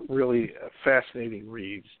 which are really fascinating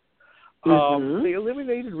reads, they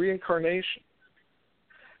eliminated reincarnation.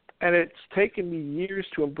 And it's taken me years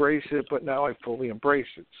to embrace it, but now I fully embrace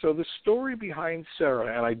it. So the story behind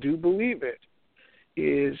Sarah, and I do believe it,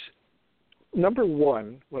 is, number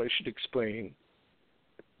one, what I should explain,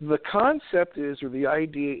 the concept is, or the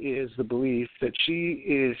idea is, the belief that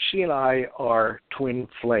she and I are twin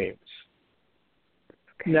flames.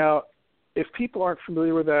 Okay. Now, if people aren't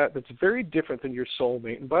familiar with that, that's very different than your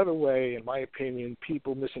soulmate. And by the way, in my opinion,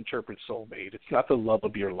 people misinterpret soulmate. It's not the love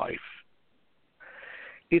of your life.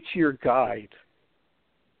 It's your guide.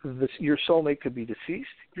 Your soulmate could be deceased.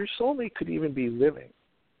 Your soulmate could even be living.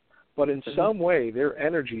 But in some way, their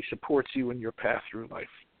energy supports you in your path through life.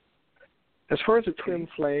 As far as a twin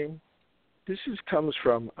flame, this comes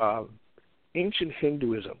from ancient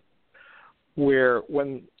Hinduism, where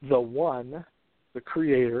when the One, the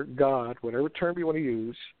Creator, God, whatever term you want to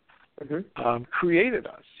use, created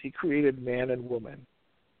us. He created man and woman.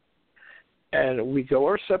 and we go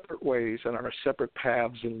our separate ways and on our separate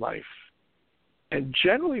paths in life. And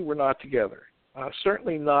generally we're not together,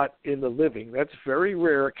 certainly not in the living. That's very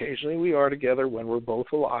rare. Occasionally we are together when we're both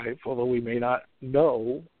alive, although we may not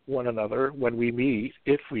know one another when we meet,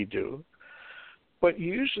 if we do. But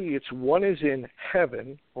usually it's one is in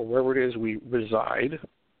heaven, or wherever it is we reside,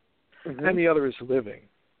 and the other is living.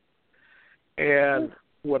 And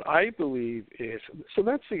what I believe is, so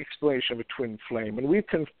that's the explanation of a twin flame. And we've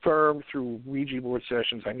confirmed through Ouija board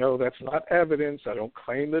sessions. I know that's not evidence. I don't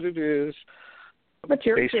claim that it is. But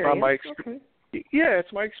your based experience. on my experience. Okay. Yeah,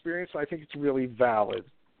 it's my experience. I think it's really valid.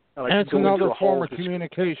 And it's another form of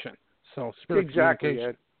communication. So spirit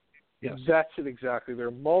communication. Yes. That's it exactly. There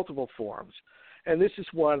are multiple forms. And this is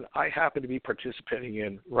one I happen to be participating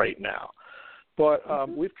in right now. But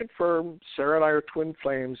we've confirmed Sarah and I are twin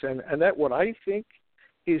flames, and that what I think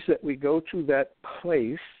is that we go to that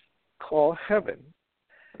place called heaven.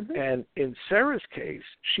 And in Sarah's case,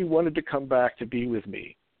 she wanted to come back to be with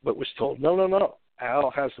me, but was told, no, Al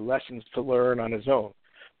has lessons to learn on his own,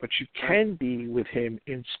 but you can be with him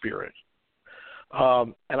in spirit.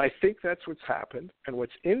 And I think that's what's happened. And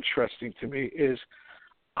what's interesting to me is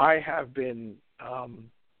I have been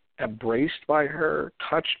embraced by her,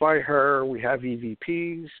 touched by her. We have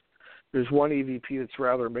EVPs. There's one EVP that's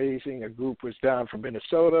rather amazing. A group was down from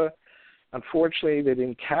Minnesota. Unfortunately, they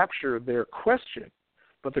didn't capture their question.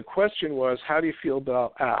 But the question was, how do you feel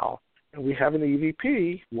about Al? And we have an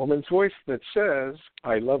EVP, woman's voice, that says,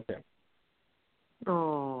 I love him.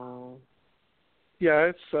 Oh.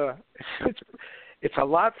 Yeah, it's a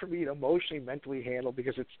lot for me to emotionally, mentally handle,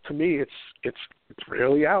 because to me it's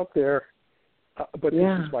really out there. But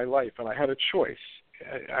this is my life, and I had a choice.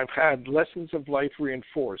 I've had lessons of life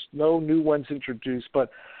reinforced, no new ones introduced, but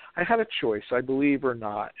I had a choice, I believe or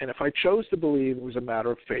not. And if I chose to believe, it was a matter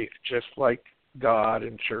of faith, just like God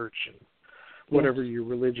and church and whatever your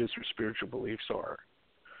religious or spiritual beliefs are.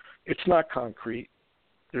 It's not concrete.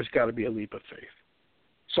 There's got to be a leap of faith.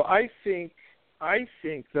 So I think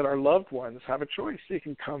that our loved ones have a choice. They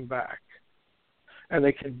can come back, and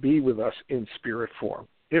they can be with us in spirit form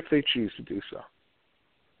if they choose to do so.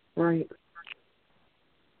 Right.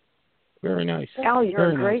 Very nice. Al, you're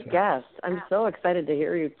Very a great nice. guest. I'm so excited to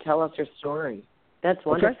hear you tell us your story. That's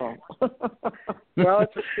wonderful. Okay. Well,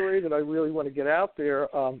 it's a story that I really want to get out there.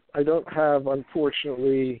 I don't have,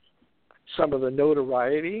 unfortunately, some of the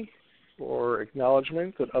notoriety or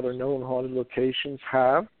acknowledgement that other known haunted locations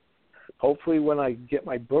have. Hopefully when I get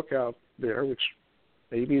my book out there, which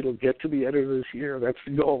maybe it'll get to the editor this year, that's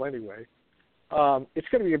the goal anyway, it's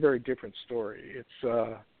going to be a very different story.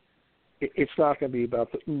 It's not going to be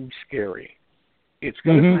about the ooh scary. It's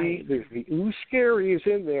going to be, there's the ooh scary is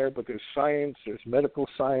in there, but there's science, there's medical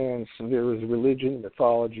science, and there is religion,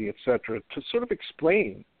 mythology, etc., to sort of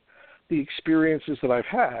explain the experiences that I've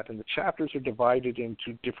had. And the chapters are divided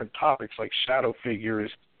into different topics like shadow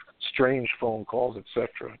figures, strange phone calls,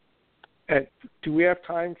 etc. And do we have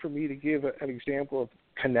time for me to give an example of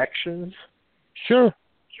connections? Sure.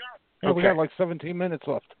 Yeah, Okay. we have like 17 minutes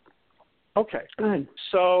left. Okay. Good.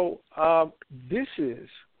 So this is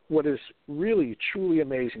what is really, truly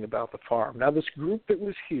amazing about the farm. Now, this group that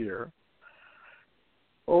was here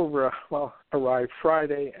arrived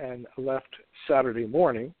Friday and left Saturday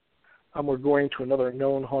morning. We're going to another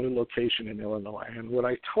known haunted location in Illinois. And what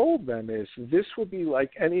I told them is this will be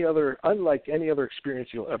unlike any other experience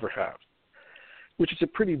you'll ever have, which is a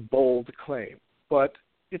pretty bold claim. But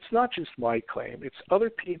it's not just my claim. It's other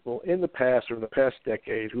people in the past or the past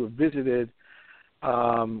decade who have visited,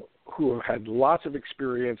 who have had lots of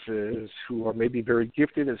experiences, who are maybe very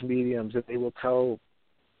gifted as mediums, that they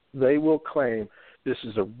will claim this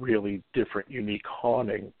is a really different, unique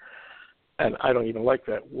haunting. And I don't even like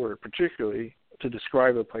that word particularly to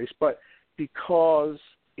describe the place, but because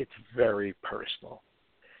it's very personal.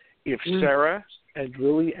 If Sarah and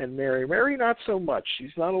Lily and Mary not so much,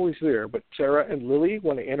 she's not always there, but Sarah and Lily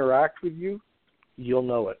want to interact with you, you'll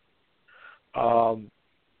know it.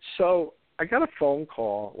 So I got a phone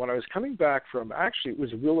call when I was coming back from, actually it was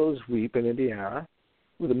Willow's Weep in Indiana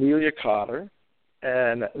with Amelia Cotter,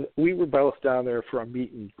 and we were both down there for a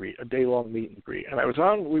meet and greet, a day-long meet and greet. And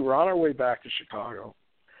we were on our way back to Chicago,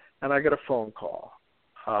 and I got a phone call,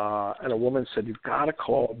 and a woman said, "You've got to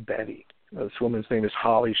call Betty." This woman's name is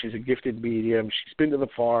Holly. She's a gifted medium. She's been to the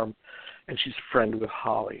farm, and she's a friend with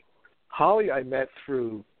Holly. Holly I met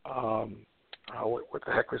through, what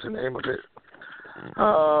the heck was the name of it?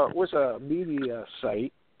 It was a media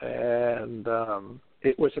site, and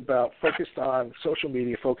it was focused on social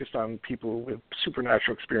media, focused on people with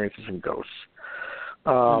supernatural experiences and ghosts.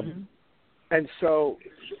 And so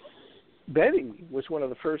Betty was one of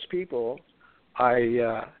the first people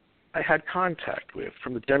I had contact with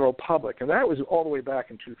from the general public, and that was all the way back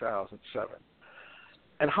in 2007.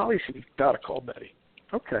 And Holly said, "You've got to call Betty."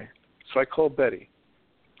 Okay. So I called Betty.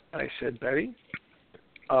 And I said, "Betty,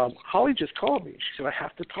 Holly just called me. She said, I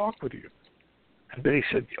have to talk with you." And Betty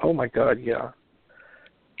said, "Oh, my God, yeah."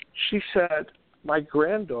 She said, "My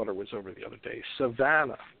granddaughter was over the other day,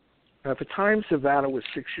 Savannah." Now, at the time, Savannah was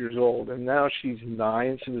 6 years old, and now she's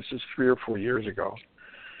 9, so this is 3 or 4 years ago.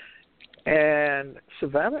 And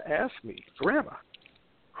Savannah asked me, "Grandma,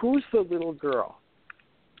 who's the little girl?"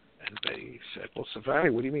 And Betty said, "Well,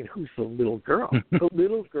 Savannah, what do you mean, who's the little girl?" "The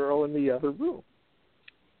little girl in the other room."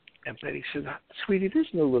 And Betty said, "Sweetie,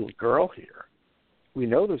 there's no little girl here. We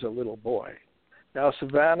know there's a little boy." Now,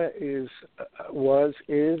 Savannah is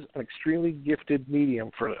an extremely gifted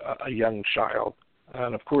medium for a young child.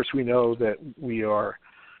 And, of course, we know that we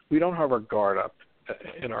don't have our guard up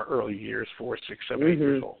in our early years, 4, 6, 7, 8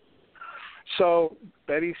 years old. So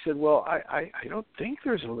Betty said, "Well, I don't think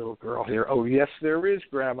there's a little girl here." "Oh, yes, there is,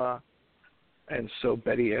 Grandma." And so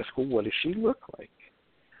Betty asked, "Well, what does she look like?"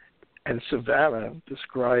 And Savannah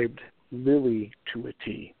described Lily to a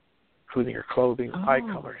T, including her clothing, eye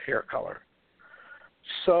color, hair color.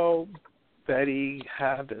 So Betty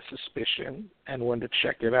had a suspicion and wanted to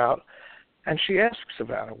check it out. And she asked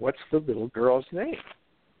Savannah, "What's the little girl's name?"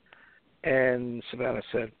 And Savannah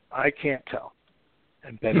said, "I can't tell."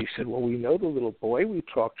 And Betty said, "Well, we know the little boy we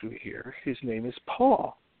talked to here. His name is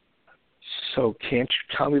Paul. So can't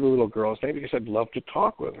you tell me the little girl's name? Because I'd love to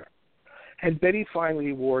talk with her." And Betty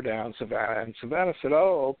finally wore down Savannah. And Savannah said,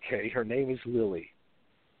 "Oh, okay, her name is Lily."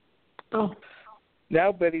 Oh.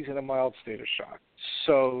 Now Betty's in a mild state of shock.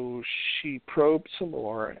 So she probed some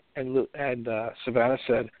more, and Savannah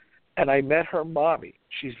said, "And I met her mommy.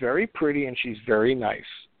 She's very pretty and she's very nice.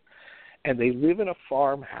 And they live in a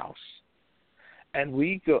farmhouse. And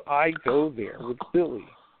I go there with Billy,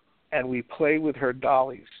 and we play with her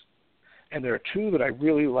dollies. And there are 2 that I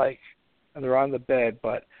really like, and they're on the bed,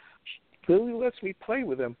 but Billy lets me play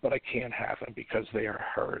with them, but I can't have them because they are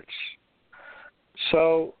hers."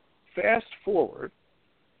 So fast forward,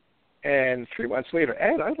 and 3 months later,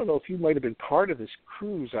 Ed, I don't know if you might have been part of this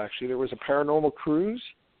cruise, actually. There was a paranormal cruise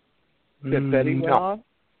that Betty went on.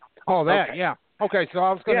 Oh, that, okay. Yeah. Okay, so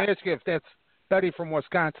I was going to ask you if that's Betty from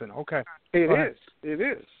Wisconsin. Okay. It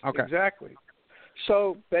is. Okay. Exactly.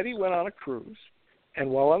 So Betty went on a cruise, and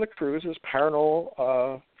while on the cruise, it was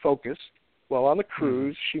paranormal focused. While on the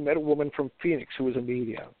cruise, she met a woman from Phoenix who was a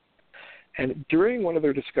medium. And during one of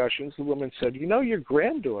their discussions, the woman said, "You know, your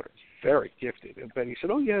granddaughter is very gifted." And Betty said,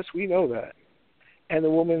 "Oh, yes, we know that." And the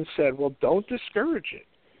woman said, "Well, don't discourage it."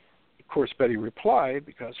 Of course, Betty replied,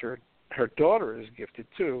 because her daughter is gifted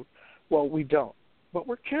too, "Well, we don't. But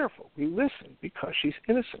we're careful. We listen because she's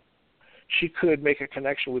innocent. She could make a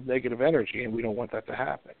connection with negative energy, and we don't want that to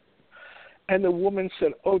happen." And the woman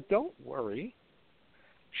said, "Oh, don't worry."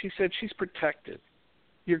 She said, "She's protected.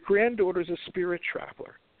 Your granddaughter's a spirit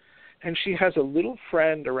traveler, and she has a little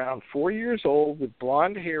friend around 4 years old with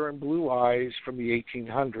blonde hair and blue eyes from the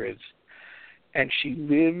 1800s, and she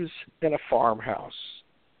lives in a farmhouse.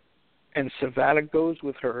 And Savannah goes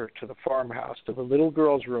with her to the farmhouse, to the little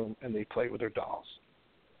girl's room, and they play with her dolls."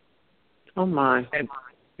 Oh, my. And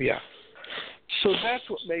yeah. So that's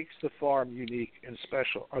what makes the farm unique and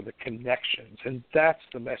special, are the connections, and that's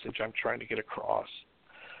the message I'm trying to get across.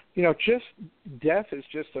 You know, just death is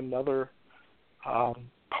just another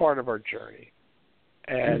part of our journey.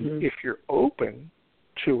 And if you're open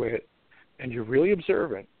to it and you're really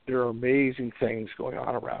observant, there are amazing things going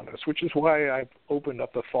on around us, which is why I've opened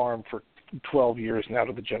up the farm for 12 years now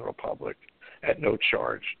to the general public at no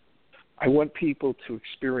charge. I want people to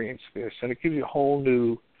experience this, and it gives you a whole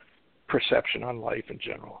new perception on life in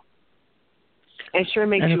general. It sure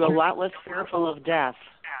makes you a lot less fearful of death.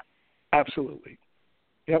 Absolutely.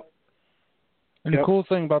 Yep. And the cool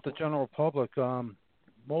thing about the general public,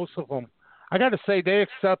 most of them, I got to say, they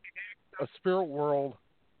accept a spirit world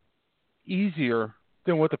easier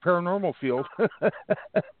than what the paranormal field.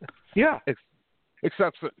 Yeah.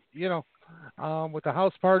 Accepts it, you know. With the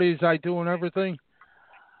house parties I do and everything,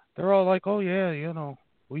 they're all like, "Oh, yeah, you know,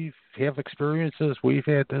 we have experiences. We've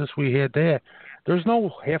had this, we had that." There's no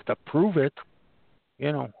have to prove it,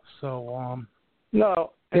 you know. So,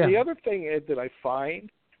 no. And the other thing, Ed, that I find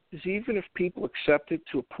is even if people accept it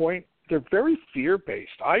to a point, they're very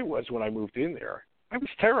fear-based. I was when I moved in there. I was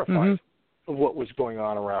terrified of what was going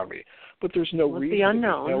on around me. But there's no reason. The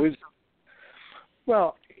unknown.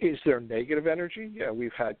 Is there negative energy? Yeah,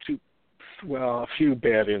 we've had a few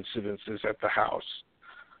bad incidences at the house.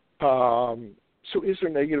 So is there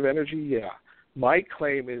negative energy? Yeah. my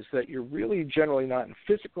claim is that you're really generally not in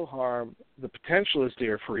physical harm. The potential is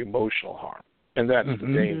there for emotional harm, and that's the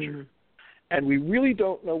danger. And we really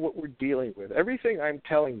don't know what we're dealing with. Everything I'm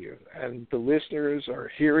telling you, and the listeners are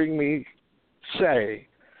hearing me say,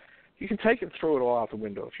 you can take and throw it all out the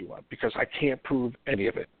window if you want, because I can't prove any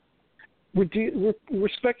of it. We're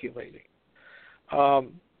speculating.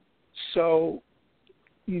 So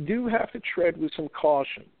you do have to tread with some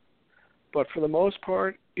caution. But for the most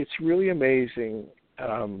part, it's really amazing.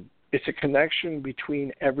 It's a connection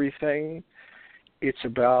between everything. It's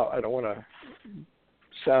about, I don't want to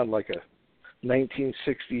sound like a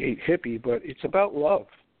 1968 hippie, but it's about love.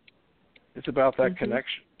 It's about that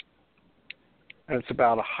connection. And it's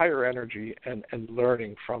about a higher energy and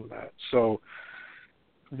learning from that. So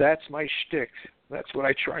that's my shtick. That's what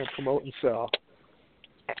I try and promote and sell.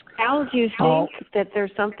 Al, do you think that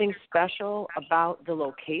there's something special about the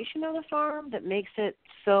location of the farm that makes it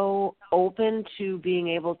so open to being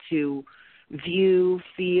able to view,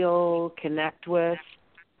 feel, connect with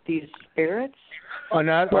these spirits? I'm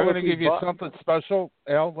going to give you something special.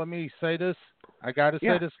 Al, let me say this. I got to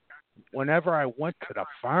say this. Whenever I went to the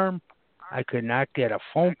farm, I could not get a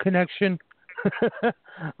phone connection.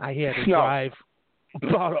 I had to drive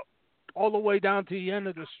about all the way down to the end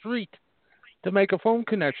of the street to make a phone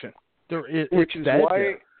connection. Which is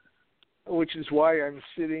why I'm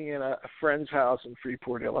sitting in a friend's house in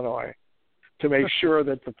Freeport, Illinois, to make sure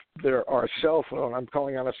that our cell phone, I'm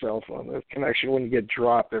calling on a cell phone, the connection wouldn't get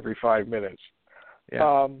dropped every 5 minutes.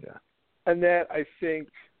 And then I think,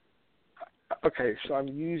 okay, so I'm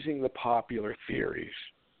using the popular theories.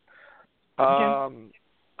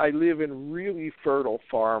 I live in really fertile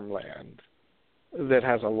farmland that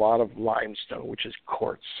has a lot of limestone, which is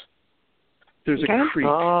quartz. There's a creek.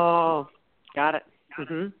 Oh, got it.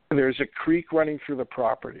 Mm-hmm. There's a creek running through the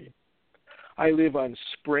property. I live on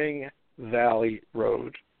Spring Valley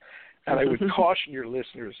Road, and I would caution your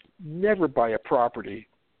listeners, never buy a property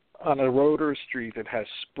on a road or a street that has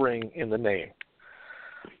spring in the name.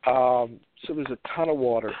 So there's a ton of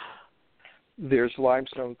water. There's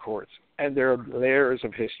limestone quartz, and there are layers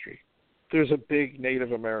of history. There's a big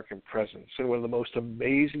Native American presence, and one of the most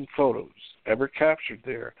amazing photos ever captured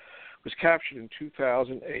there was captured in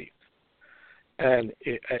 2008. And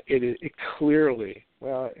it clearly,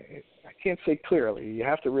 well, I can't say clearly, you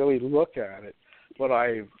have to really look at it, but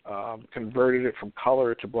I've converted it from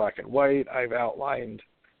color to black and white. I've outlined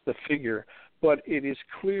the figure, but it is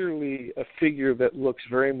clearly a figure that looks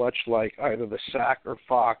very much like either the Sac or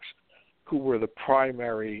Fox, who were the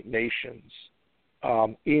primary nations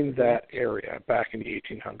in that area back in the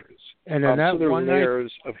 1800s. And in that so there are one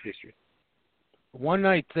layers of history. One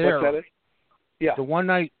night there. What's that? Yeah. The one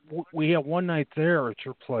night we had one night there at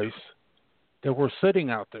your place that we're sitting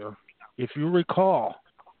out there. If you recall,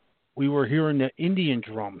 we were hearing the Indian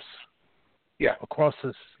drums across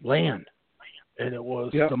this land, and it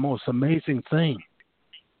was the most amazing thing.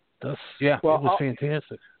 It was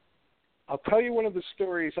fantastic. I'll tell you one of the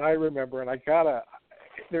stories I remember, and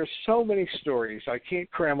there's so many stories, I can't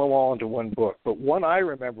cram them all into one book, but one I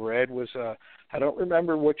remember, Ed, was, I don't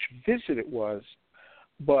remember which visit it was,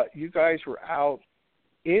 but you guys were out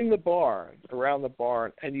in the barn, around the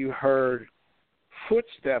barn, and you heard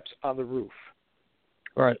footsteps on the roof.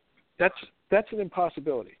 Right. That's an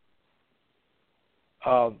impossibility.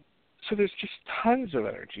 So there's just tons of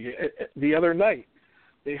energy. The other night,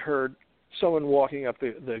 they heard someone walking up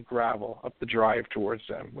the gravel, up the drive towards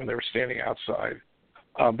them when they were standing outside.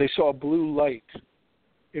 They saw a blue light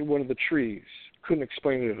in one of the trees. Couldn't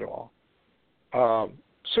explain it at all.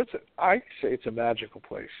 So I say it's a magical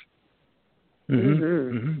place. Mm-hmm.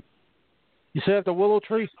 Mm-hmm. You say at the willow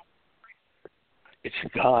tree? It's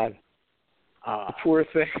gone. The poor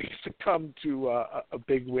thing succumbed to a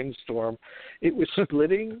big windstorm. It was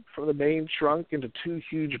splitting from the main trunk into two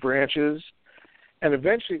huge branches, and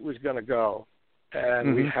eventually it was going to go.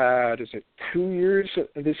 And we had, 2 years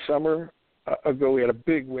this summer ago, we had a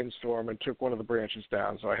big windstorm and took one of the branches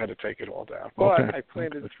down, so I had to take it all down. But I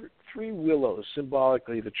planted three willows,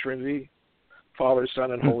 symbolically the Trinity, Father,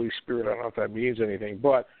 Son, and Holy Spirit. I don't know if that means anything,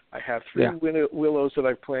 but I have three willows that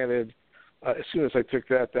I planted. As soon as I took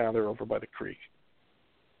that down, they're over by the creek.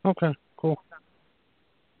 Okay, cool.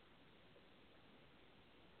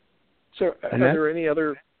 So are there any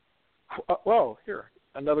other... here,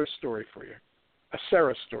 another story for you. A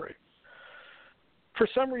Sarah story. For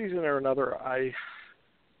some reason or another,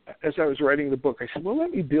 as I was writing the book, I said, well, let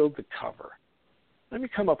me build the cover. Let me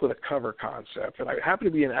come up with a cover concept. And I happened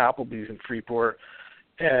to be in Applebee's in Freeport,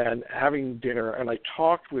 and having dinner, and I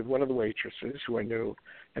talked with one of the waitresses who I knew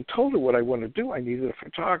and told her what I wanted to do. I needed a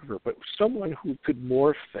photographer, but someone who could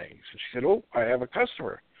morph things. And she said, oh, I have a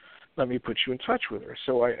customer. Let me put you in touch with her.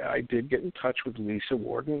 So I did get in touch with Lisa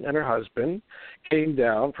Warden, and her husband came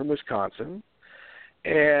down from Wisconsin.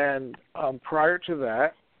 And prior to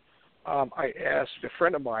that, I asked a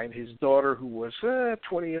friend of mine, his daughter, who was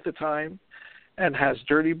 20 at the time, and has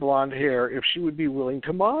dirty blonde hair, if she would be willing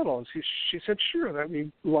to model. And she said, sure, that would be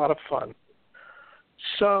a lot of fun.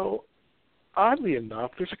 So, oddly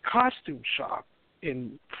enough, there's a costume shop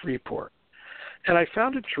in Freeport. And I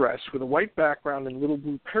found a dress with a white background and little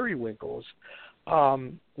blue periwinkles,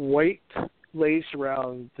 white lace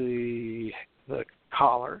around the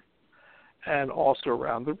collar, and also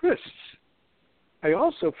around the wrists. I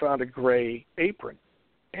also found a gray apron,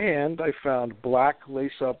 and I found black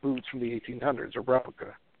lace-up boots from the 1800s, a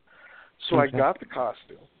replica. So I got the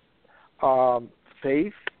costume.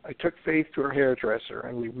 I took Faith to her hairdresser,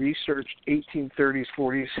 and we researched 1830s,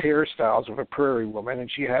 40s hairstyles of a prairie woman,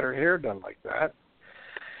 and she had her hair done like that.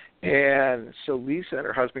 And so Lisa and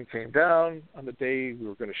her husband came down on the day we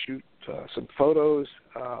were going to shoot some photos.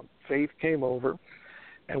 Faith came over,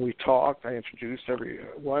 and we talked. I introduced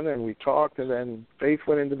everyone, and we talked, and then Faith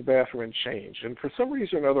went into the bathroom and changed. And for some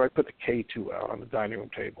reason or another, I put the K2 out on the dining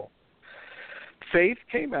room table. Faith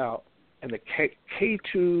came out, and the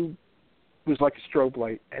K2 was like a strobe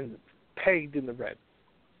light and pegged in the red.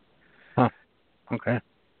 Huh. Okay.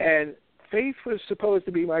 And Faith was supposed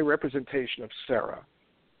to be my representation of Sarah.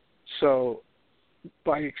 So,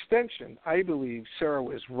 by extension, I believe Sarah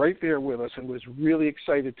was right there with us and was really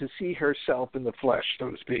excited to see herself in the flesh, so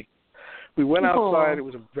to speak. We went outside. It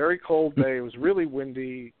was a very cold day. It was really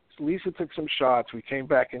windy. Lisa took some shots. We came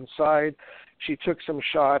back inside. She took some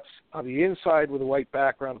shots on the inside with a white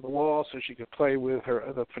background on the wall so she could play with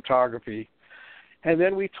the photography. And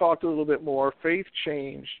then we talked a little bit more. Faith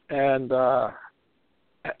changed. And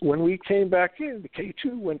when we came back in, the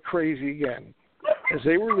K2 went crazy again. As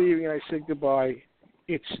they were leaving and I said goodbye,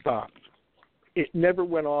 it stopped. It never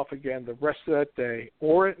went off again the rest of that day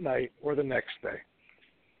or at night or the next day.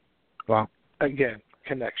 Wow. Again,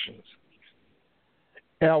 connections.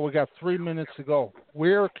 Al, we got 3 minutes to go.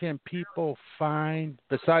 Where can people find,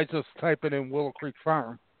 besides us typing in Willow Creek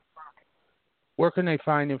Farm, where can they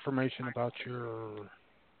find information about your...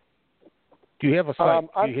 Do you have a site?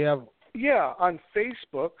 Yeah, on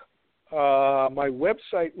Facebook. My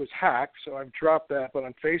website was hacked, so I've dropped that. But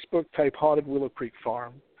on Facebook, type Haunted Willow Creek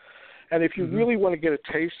Farm. And if you really want to get a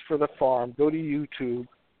taste for the farm, go to YouTube,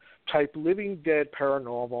 type Living Dead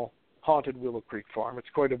Paranormal Haunted Willow Creek Farm. It's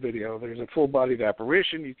quite a video. There's a full-bodied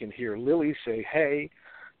apparition. You can hear Lily say, hey,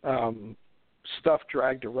 stuff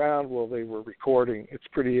dragged around while they were recording. It's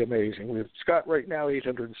pretty amazing. It's got right now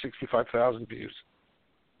 865,000 views.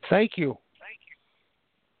 Thank you.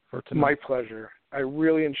 For tonight. My pleasure. I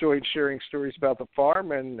really enjoyed sharing stories about the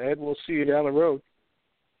farm, and Ed, we'll see you down the road.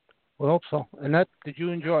 We hope so. Annette, did you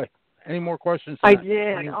enjoy? Any more questions? I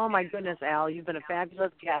did. Oh, my goodness, Al. You've been a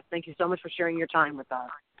fabulous guest. Thank you so much for sharing your time with us.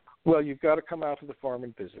 Well, you've got to come out to the farm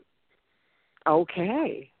and visit.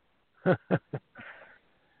 Okay.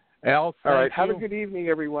 Al, all right. Have a good evening,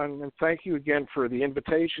 everyone, and thank you again for the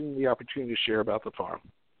invitation and the opportunity to share about the farm.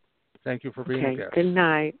 Thank you for being a guest. Good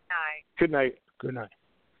night. Good night. Good night.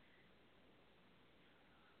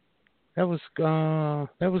 That was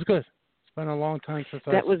good. It's been a long time since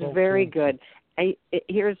that was very good.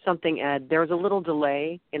 Here's something, Ed. There was a little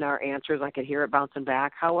delay in our answers. I could hear it bouncing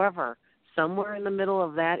back. However, somewhere in the middle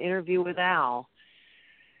of that interview with Al,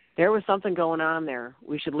 there was something going on there.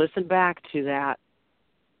 We should listen back to that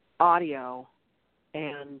audio,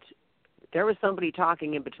 and there was somebody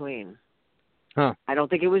talking in between. Huh. I don't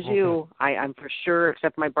think it was you. I'm for sure,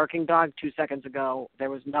 except my barking dog 2 seconds ago. There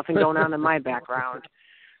was nothing going on in my background.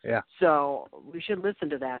 Yeah. So we should listen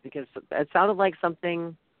to that because it sounded like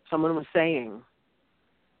something someone was saying.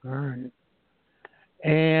 All right.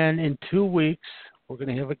 And in 2 weeks, we're going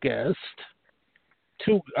to have a guest.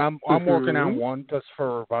 I'm working on one just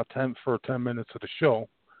for about 10 minutes of the show.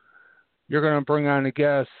 You're going to bring on a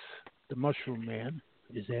guest, the Mushroom Man.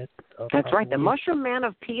 Is that? That's right, the Mushroom Man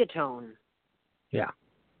of Piatone. Yeah.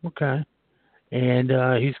 Okay. And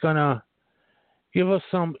he's going to give us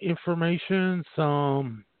some information,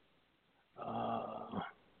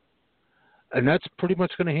 and that's pretty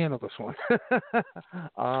much going to handle this one.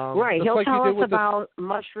 Right. He'll tell us about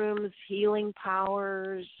mushrooms' healing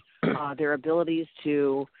powers, their abilities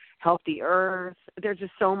to help the earth. There's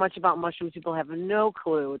just so much about mushrooms. People have no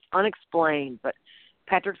clue. It's unexplained, but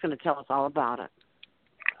Patrick's going to tell us all about it.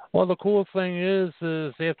 Well, the cool thing is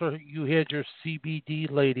after you had your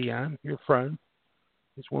CBD lady on, your friend,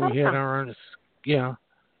 is when we had our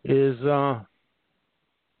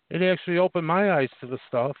it actually opened my eyes to the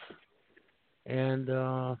stuff, and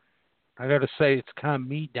I got to say it's calmed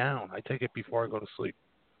me down. I take it before I go to sleep.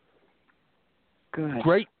 Good.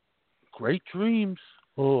 Great dreams.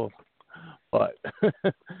 Oh, but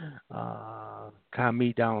calm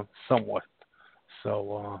me down somewhat.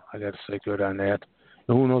 So I got to say good on that.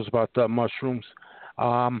 And who knows about the mushrooms?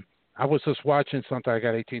 I was just watching something. I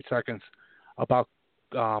got 18 seconds about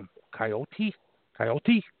coyote.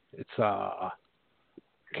 It's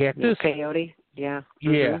cactus. Coyote. Yeah.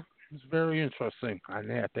 Yeah. It's very interesting on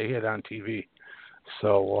that. They hit on TV.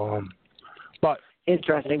 So, but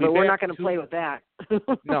interesting, but we're not going to play with that.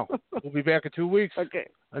 No, we'll be back in 2 weeks. Okay.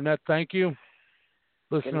 Annette, thank you.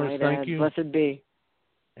 Listeners, good night, thank Ed. you. Blessed be.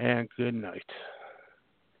 And good night.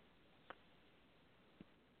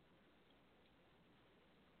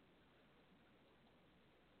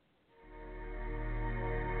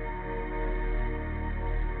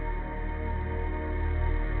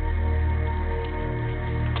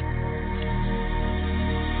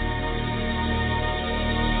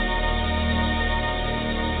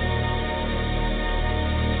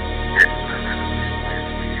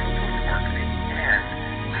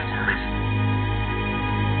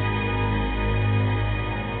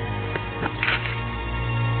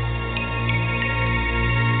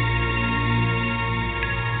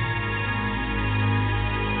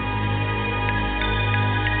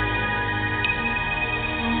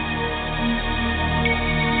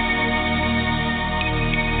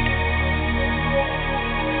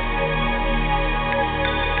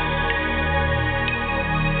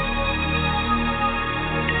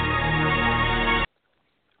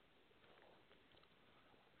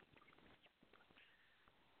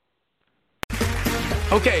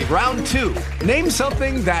 Okay, round two. Name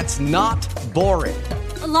something that's not boring.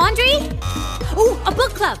 A laundry? Ooh, a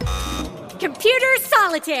book club. Computer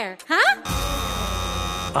solitaire, huh?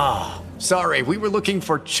 Ah, oh, sorry, we were looking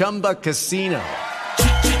for Chumba Casino.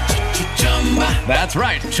 That's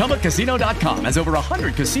right, ChumbaCasino.com has over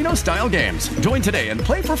 100 casino-style games. Join today and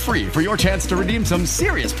play for free for your chance to redeem some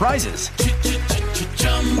serious prizes.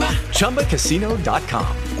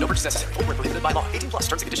 ChumbaCasino.com. No purchase necessary. Void where prohibited by law. 18+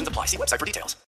 terms and conditions apply. See website for details.